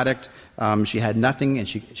former addict. She had nothing, and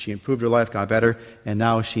she improved her life, got better, and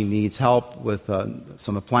now she needs help with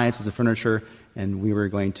some appliances and furniture, and we were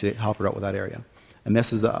going to help her out with that area. And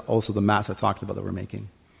this is also the mats I talked about that we're making.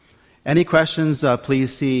 Any questions,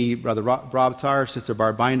 please see Brother Rob Tarr, Sister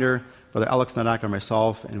Barb Binder, Brother Alex Nadak, or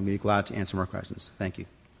myself, and we'll be glad to answer more questions. Thank you.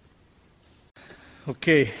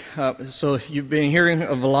 Okay, so you've been hearing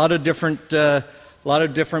of a lot of different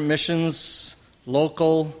missions,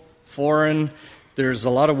 local, foreign. There's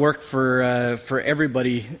a lot of work for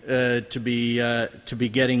everybody to be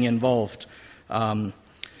getting involved. With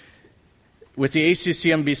the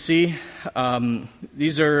ACCMBC,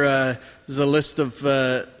 this is a list of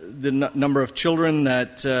the number of children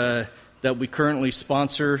that we currently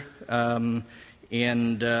sponsor, and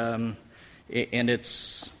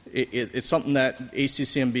it's something that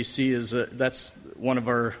ACCMBC is. That's one of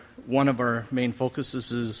our main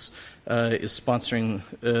focuses is sponsoring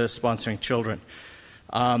children.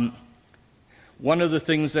 One of the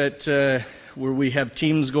things that where we have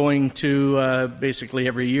teams going to basically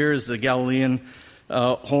every year is the Galilean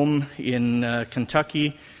home in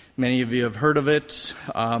Kentucky. Many of you have heard of it.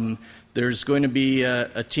 There's going to be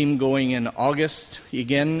a team going in August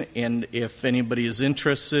again, and if anybody is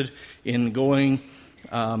interested in going,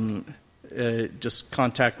 just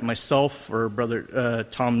contact myself or Brother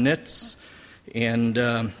Tom Nitz, and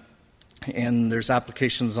there's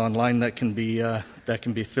applications online that can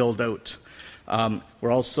be filled out.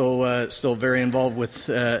 We're also still very involved with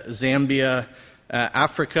Zambia,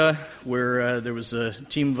 Africa, where there was a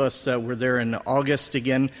team of us that were there in August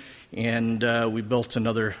again, and we built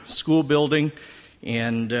another school building,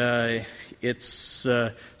 and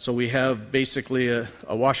so we have basically a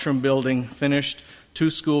washroom building finished, 2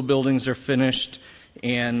 school buildings are finished,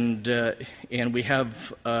 and we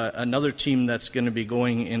have another team that's going to be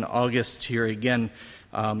going in August here again.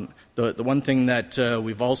 The one thing that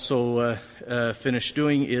we've also finished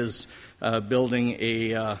doing is building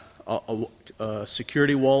a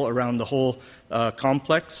security wall around the whole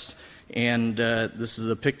complex, and this is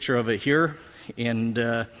a picture of it here, and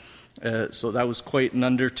so that was quite an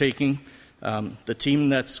undertaking. The team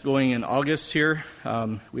that's going in August here,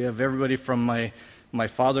 we have everybody from my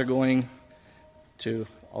father going to,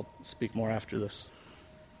 I'll speak more after this.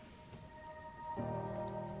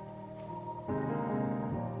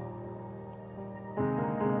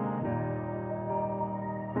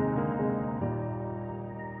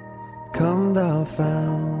 Come thou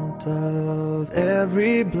fount of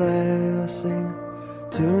every blessing,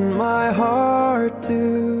 tune my heart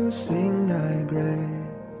to sing thy grace.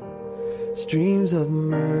 Streams of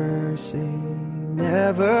mercy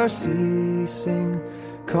never ceasing,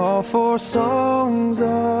 call for songs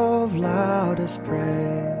of loudest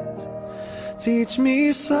praise. Teach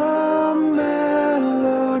me some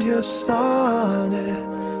melodious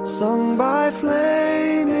sonnet, sung by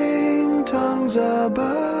flaming tongues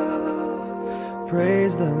above.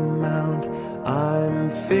 Praise the mount, I'm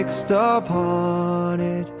fixed upon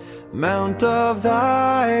it, mount of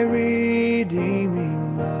thy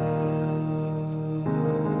redeeming love.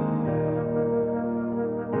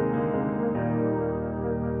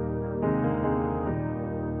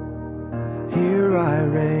 Here I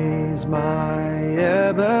raise my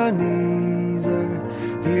Ebenezer,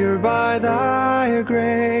 here by thy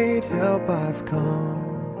great help I've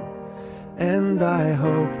come, and I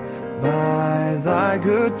hope by thy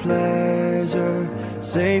good pleasure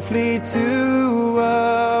safely to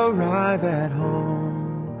arrive at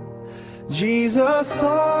home. Jesus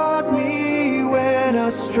sought me when a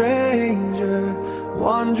stranger,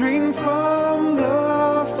 wandering from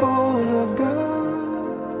the fold of God.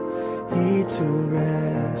 He to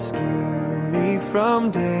rescue me from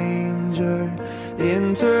danger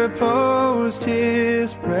interposed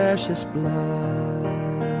his precious blood.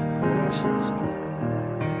 Precious blood.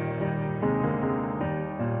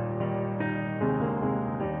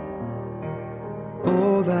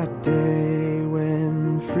 Oh, that day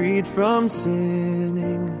when freed from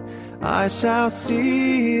sinning, I shall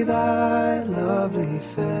see thy lovely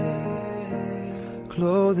face.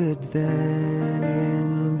 Clothed then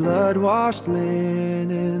in blood-washed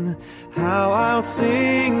linen, how I'll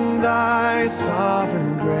sing thy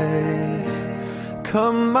sovereign grace.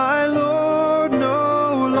 Come, my Lord,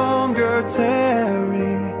 no longer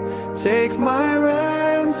tarry, take my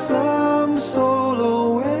ransomed soul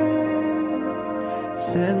away.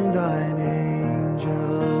 Send thine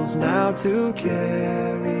angels now to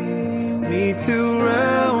carry me to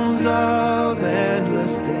realms of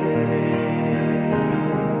endless day.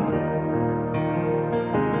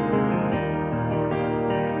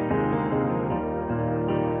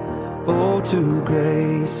 Oh, to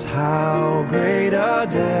grace, how great a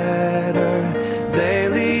debtor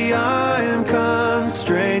daily I am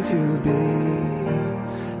constrained to be.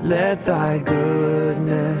 Let thy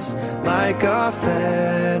goodness, like a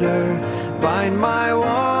fetter, bind my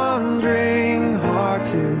wandering heart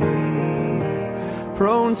to thee.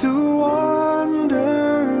 Prone to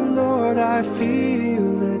wander, Lord, I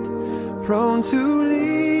feel it. Prone to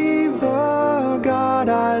leave the God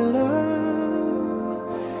I love.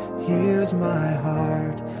 Here's my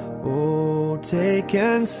heart, oh, take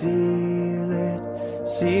and seal it.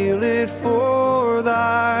 Seal it for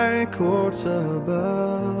thy courts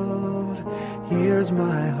above. Here's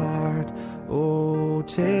my heart, oh,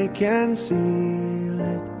 take and seal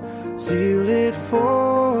it. Seal it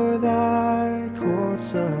for thy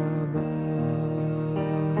courts above.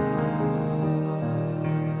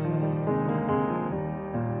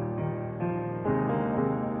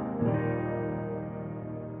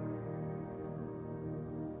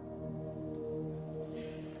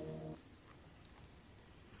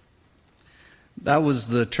 That was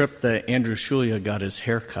the trip that Andrew Shulia got his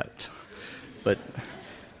hair cut. But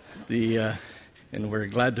and we're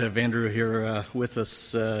glad to have Andrew here with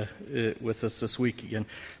us this week again.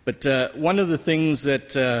 But one of the things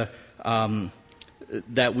that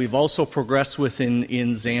that we've also progressed with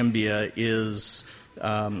in Zambia is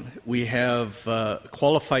we have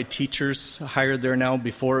qualified teachers hired there now.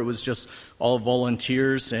 Before it was just all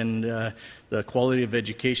volunteers, and the quality of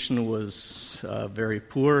education was very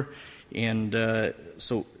poor. And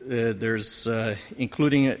so there's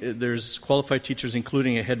qualified teachers,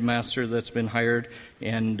 including a headmaster that's been hired,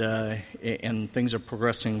 and things are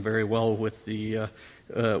progressing very well with the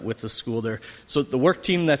school there. So the work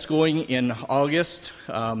team that's going in August,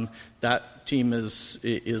 that team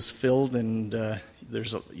is filled, and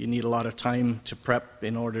you need a lot of time to prep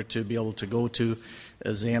in order to be able to go to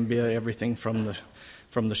Zambia. Everything from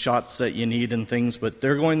the shots that you need and things, but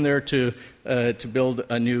they're going there to build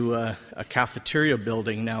a new a cafeteria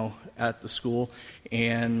building now at the school,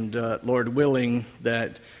 and Lord willing,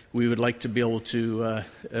 that we would like to be able to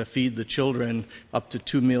feed the children up to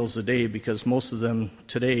 2 meals a day, because most of them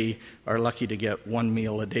today are lucky to get 1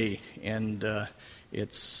 meal a day, and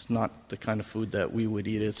it's not the kind of food that we would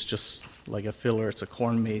eat. It's just like a filler. It's a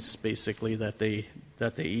corn mace basically that they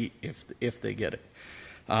eat if they get it.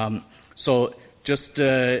 So just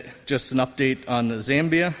an update on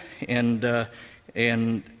Zambia, and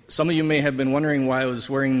some of you may have been wondering why I was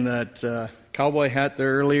wearing that cowboy hat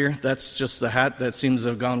there earlier. That's just the hat that seems to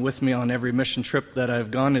have gone with me on every mission trip that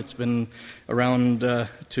I've gone. It's been around to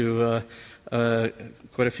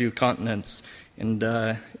quite a few continents, and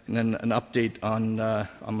then an update on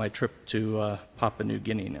my trip to Papua New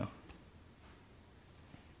Guinea now.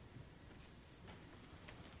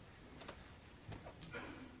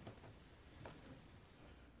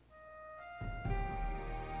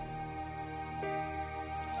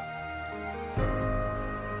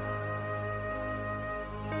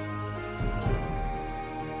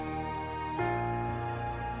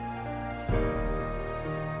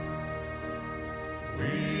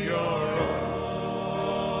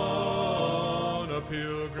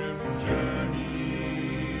 Pilgrim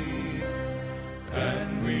journey,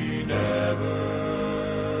 and we never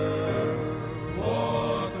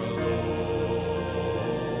walk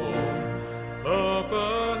alone. Up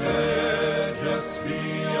ahead, just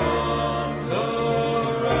beyond the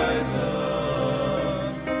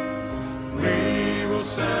horizon, we will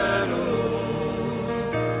settle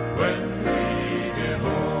when we get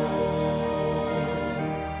home.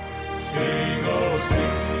 Sing, oh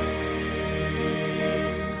sing,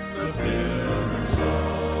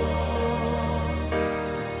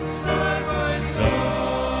 side by side,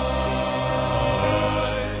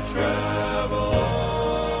 travel on.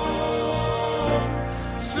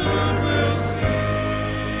 Soon we'll see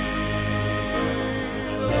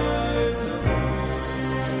the lights of home.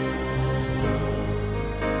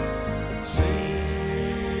 Sing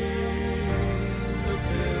the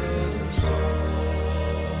pilgrim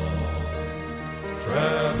song,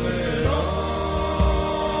 traveling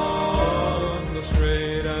on the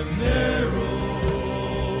straight and narrow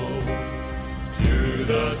to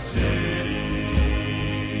the city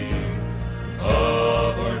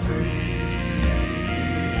of our dreams.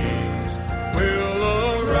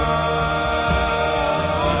 We'll arrive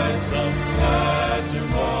some glad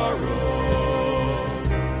tomorrow,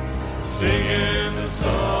 singing the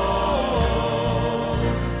song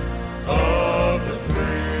of the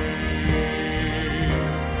free.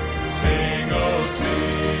 Sing, oh sing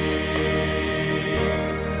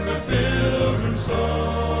the pilgrim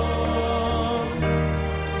song.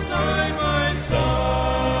 Side by side,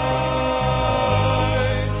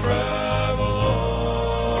 travel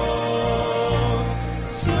on.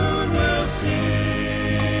 Soon we'll see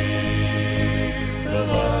the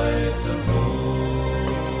lights of home.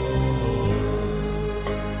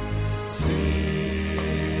 Sing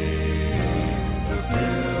the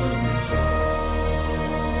pilgrim song.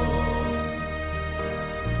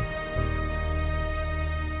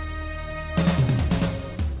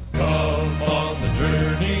 Come on the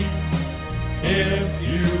journey. If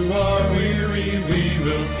you are weary, we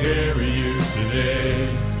will carry you today.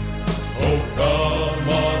 Oh, come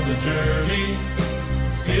on the journey.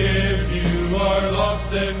 If you are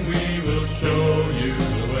lost, then we will show you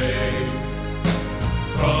the way.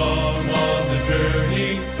 Come on the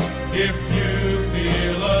journey. If you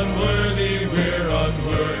feel unworthy, we're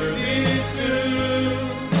unworthy too.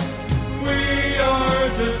 We are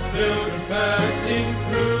just pilgrims passing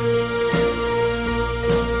through.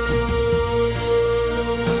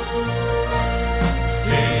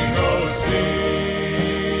 Sing, oh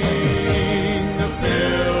sing the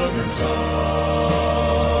pilgrim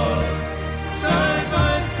song. Side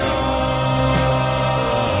by side.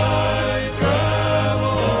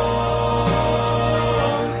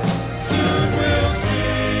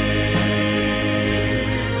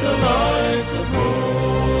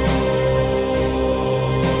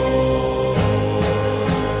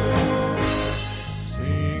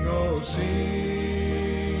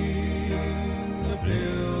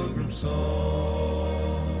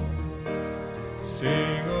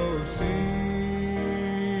 sing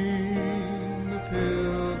the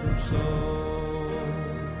pilgrim song.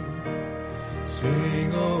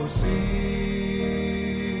 Sing, oh, sing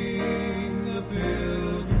the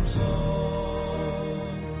pilgrim song.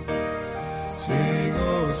 Sing,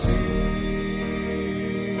 oh, sing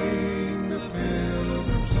the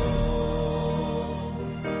pilgrim song.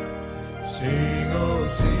 Sing, oh,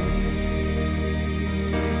 sing.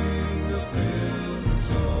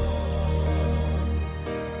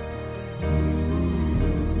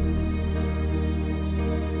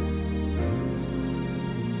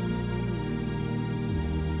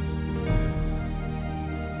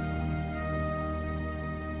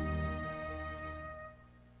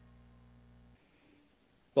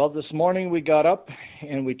 Well, this morning we got up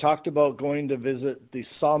and we talked about going to visit the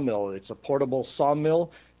sawmill. It's a portable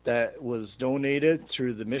sawmill that was donated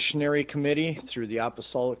through the missionary committee, through the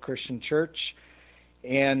Apostolic Christian Church.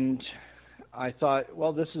 And I thought,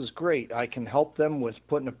 well, this is great. I can help them with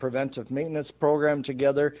putting a preventive maintenance program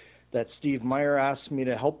together that Steve Meyer asked me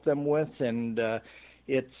to help them with. And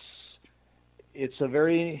it's a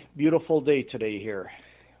very beautiful day today here.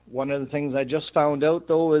 One of the things I just found out,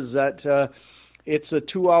 though, is that it's a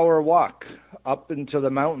 2-hour walk up into the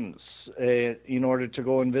mountains in order to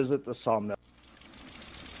go and visit the sawmill.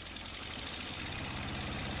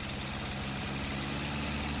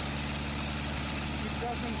 It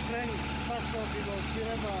doesn't crank fast enough because we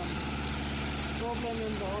have a problem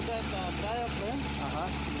in the other diaphragm.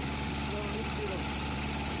 So a little bit of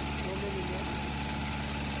problem in there.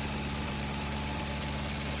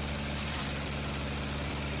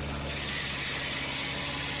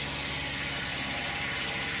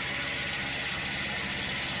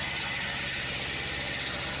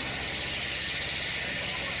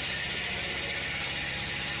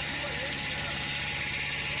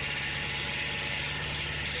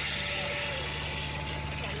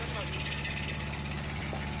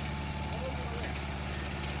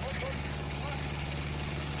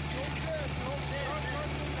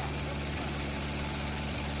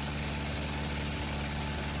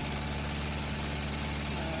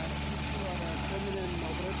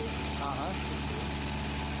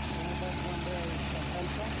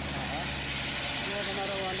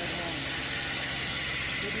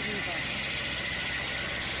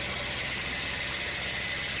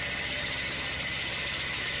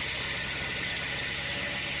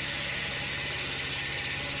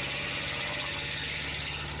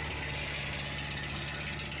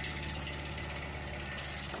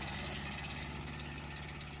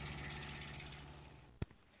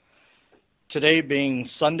 Today being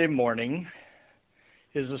Sunday morning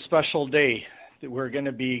is a special day that we're going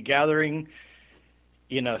to be gathering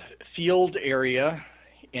in a field area,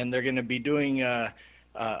 and they're going to be doing a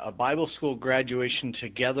Bible school graduation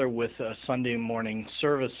together with Sunday morning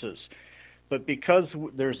services. But because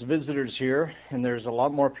there's visitors here and there's a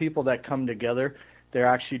lot more people that come together,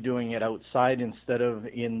 they're actually doing it outside instead of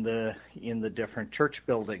in the different church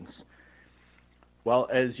buildings. Well,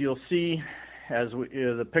 as you'll see, as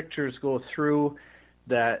the pictures go through,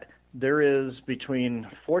 that there is between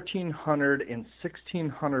 1,400 and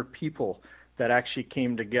 1,600 people that actually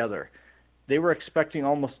came together. They were expecting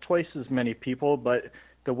almost twice as many people, but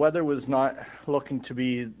the weather was not looking to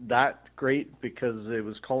be that great because it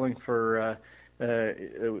was calling for,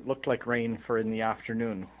 it looked like rain for in the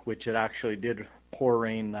afternoon, which it actually did pour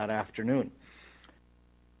rain that afternoon.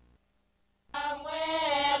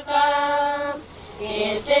 Welcome.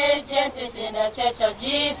 This is Genesis in the Church of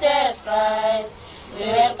Jesus Christ. We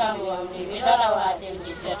welcome you only with all our heart in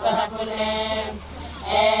Jesus' wonderful name.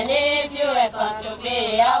 And if you happen to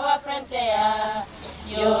be our friends here,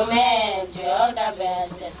 you may enjoy all the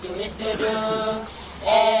best as you wish to do.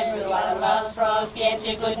 Every one of us from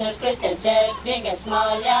PNC Goodness Christian Church, big and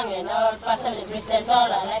small, young and old, pastors and Christians all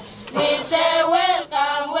alike, we say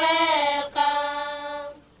welcome, welcome.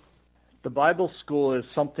 The Bible School is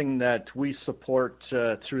something that we support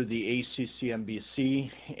through the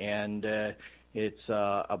ACCMBC, and it's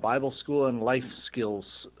a Bible school and life skills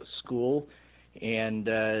school. And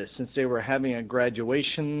since they were having a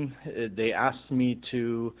graduation, they asked me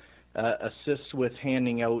to assist with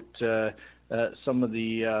handing out some of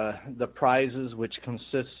the prizes, which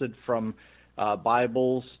consisted from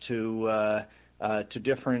Bibles to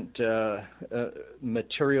different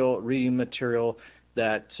reading material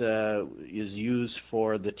that is used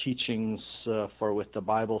for the teachings with the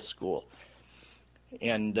Bible School.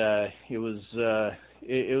 And it was a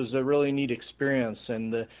really neat experience,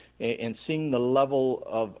 and seeing the level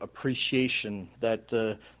of appreciation that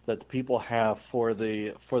the people have for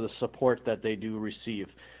the support that they do receive.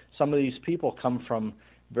 Some of these people come from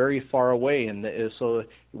very far away, and so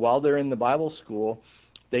while they're in the Bible school,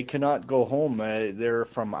 they cannot go home. They're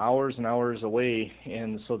from hours and hours away,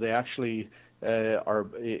 and so they actually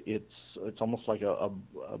it's almost like a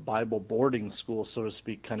Bible boarding school, so to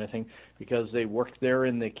speak, kind of thing, because they work there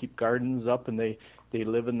and they keep gardens up and they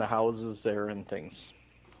live in the houses there and things.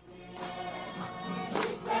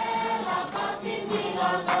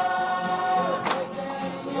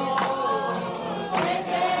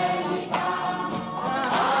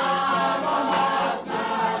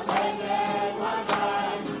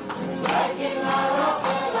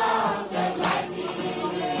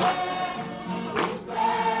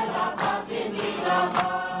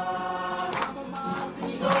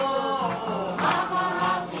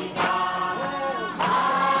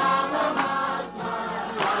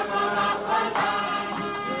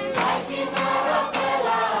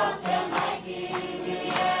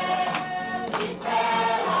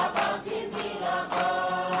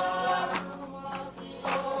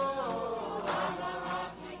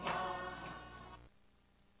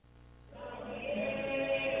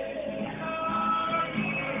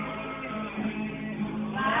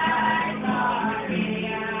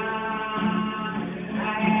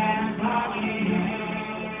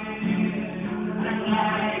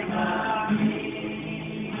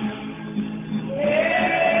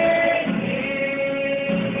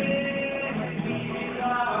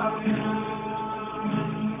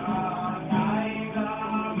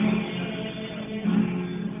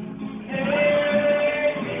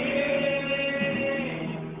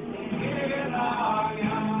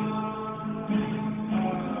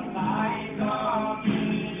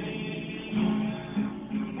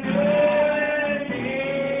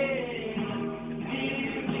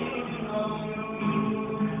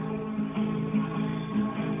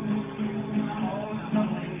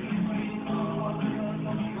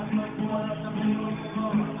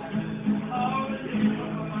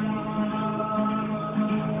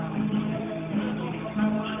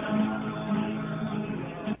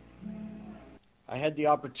 I had the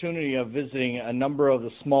opportunity of visiting a number of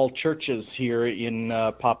the small churches here in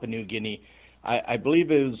Papua New Guinea. I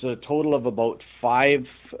believe it was a total of about 5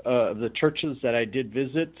 of the churches that I did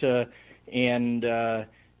visit, and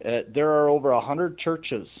there are over 100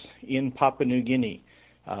 churches in Papua New Guinea.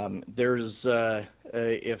 There's,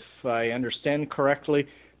 if I understand correctly,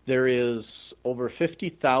 there is over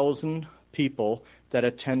 50,000 people that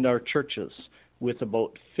attend our churches, with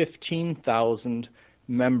about 15,000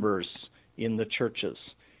 members in the churches.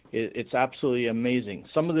 It's absolutely amazing.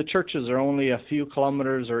 Some of the churches are only a few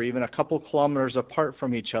kilometers or even a couple kilometers apart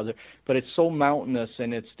from each other, but it's so mountainous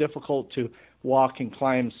and it's difficult to walk and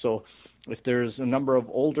climb. So if there's a number of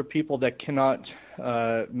older people that cannot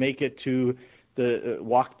make it to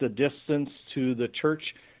walk the distance to the church,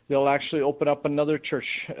 they'll actually open up another church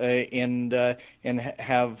and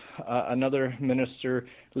have another minister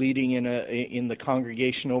leading in the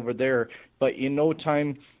congregation over there. But in no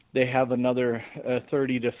time, they have another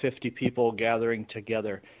 30 to 50 people gathering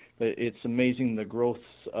together. It's amazing the growth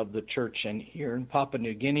of the church. And here in Papua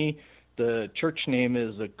New Guinea, the church name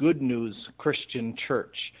is the Good News Christian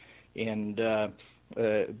Church. And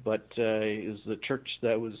but is the church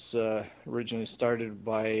that was originally started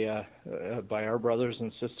by our brothers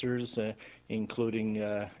and sisters, including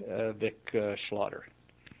Vic Schlatter.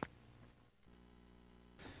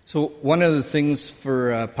 So one of the things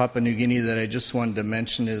for Papua New Guinea that I just wanted to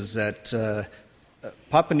mention is that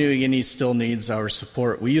Papua New Guinea still needs our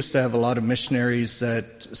support. We used to have a lot of missionaries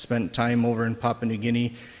that spent time over in Papua New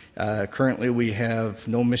Guinea. Currently we have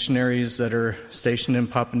no missionaries that are stationed in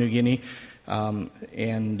Papua New Guinea,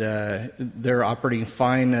 and they're operating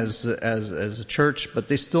fine as a church, but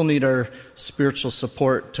they still need our spiritual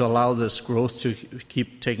support to allow this growth to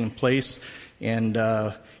keep taking place. And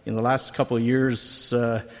in the last couple of years,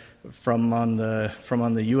 from on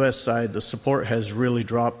the U.S. side, the support has really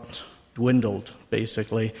dwindled,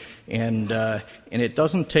 basically, and it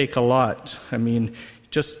doesn't take a lot. I mean,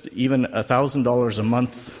 just even $1,000 a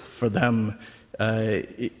month for them,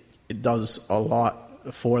 it does a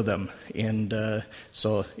lot for them, and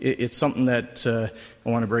so it's something that I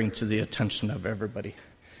want to bring to the attention of everybody.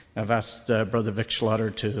 I've asked Brother Vic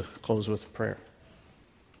Schlatter to close with a prayer.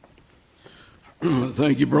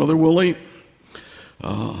 Thank you, Brother Willie.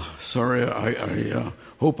 Sorry, I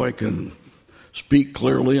hope I can speak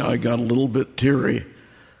clearly. I got a little bit teary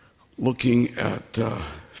looking at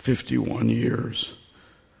 51 years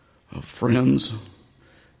of friends,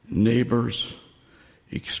 neighbors,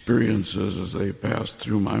 experiences as they passed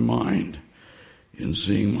through my mind in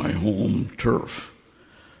seeing my home turf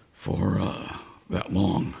for that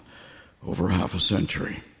long, over half a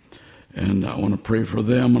century. And I want to pray for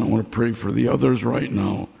them, and I want to pray for the others right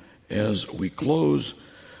now as we close.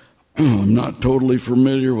 I'm not totally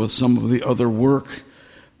familiar with some of the other work,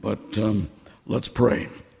 but let's pray.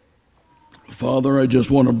 Father, I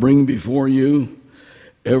just want to bring before you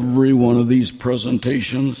every one of these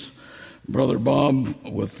presentations. Brother Bob,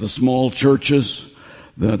 with the small churches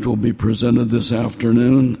that will be presented this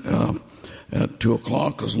afternoon at 2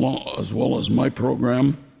 o'clock, as well as my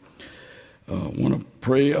program. I want to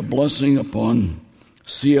pray a blessing upon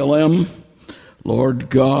CLM. Lord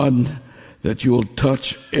God, that you will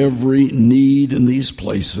touch every need in these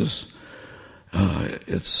places.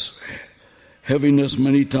 It's heaviness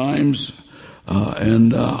many times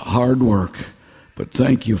and hard work. But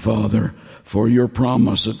thank you, Father, for your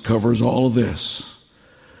promise that covers all of this.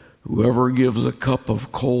 Whoever gives a cup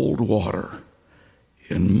of cold water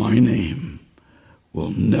in my name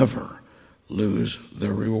will never lose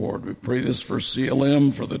their reward. We pray this for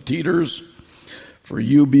CLM, for the Teeters, for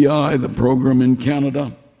UBI, the program in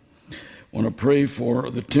Canada. I want to pray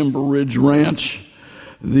for the Timber Ridge Ranch,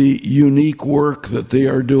 the unique work that they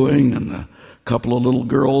are doing, and a couple of little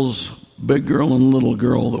girls, big girl and little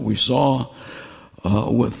girl that we saw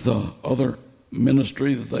with other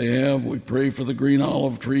ministry that they have. We pray for the Green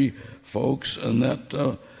Olive Tree folks and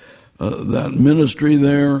that ministry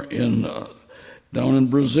there down in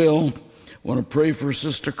Brazil. I want to pray for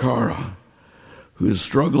Sister Cara, who is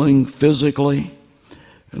struggling physically.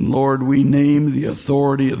 And Lord, we name the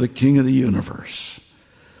authority of the King of the universe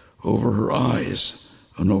over her eyes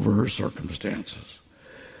and over her circumstances.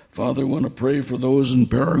 Father, I want to pray for those in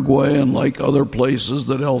Paraguay and like other places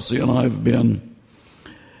that Elsie and I have been.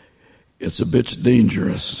 It's a bit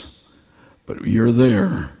dangerous, but you're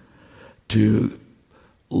there to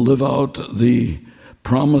live out the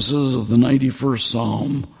promises of the 91st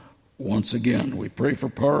Psalm once again. We pray for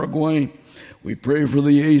Paraguay. We pray for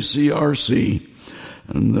the ACRC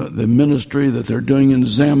and the ministry that they're doing in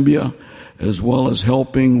Zambia, as well as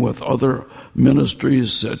helping with other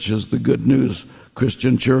ministries such as the Good News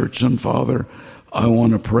Christian Church. And Father, I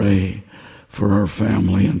want to pray for our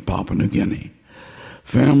family in Papua New Guinea.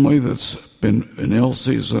 Family that's been in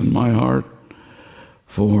Elsie's and my heart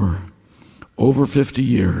for over 50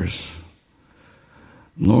 years.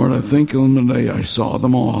 Lord, I think on the day I saw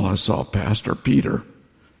them all. I saw Pastor Peter,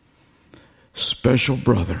 special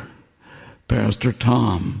brother, Pastor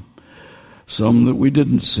Tom, some that we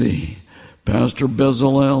didn't see, Pastor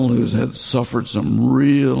Bezalel, who's had suffered some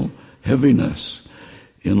real heaviness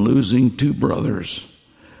in losing two brothers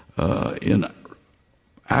in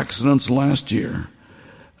accidents last year,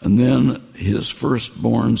 and then his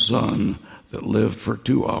firstborn son that lived for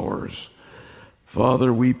 2 hours.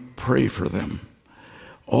 Father, we pray for them.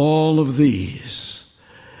 All of these.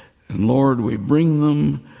 And Lord, we bring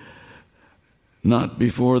them not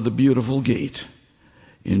before the beautiful gate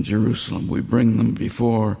in Jerusalem. We bring them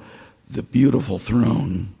before the beautiful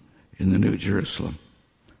throne in the New Jerusalem.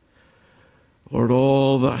 Lord,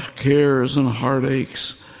 all the cares and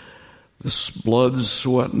heartaches, the blood,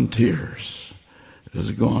 sweat, and tears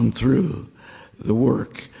has gone through the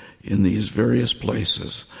work in these various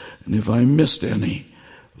places. And if I missed any,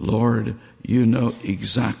 Lord, you know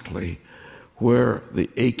exactly where the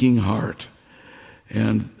aching heart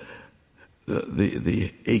and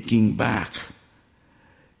the aching back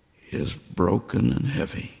is broken and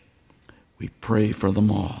heavy. We pray for them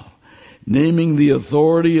all, naming the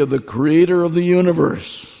authority of the Creator of the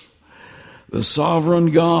universe, the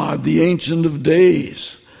sovereign God, the Ancient of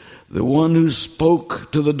Days, the one who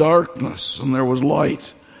spoke to the darkness and there was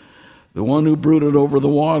light, the one who brooded over the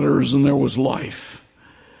waters and there was life.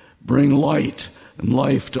 Bring light and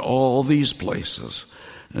life to all these places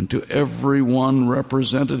and to everyone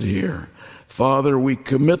represented here. Father, we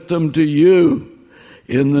commit them to you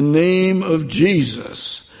in the name of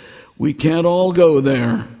Jesus. We can't all go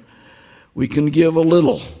there. We can give a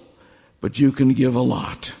little, but you can give a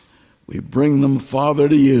lot. We bring them, Father,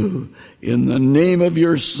 to you in the name of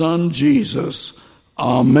your Son, Jesus.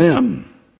 Amen.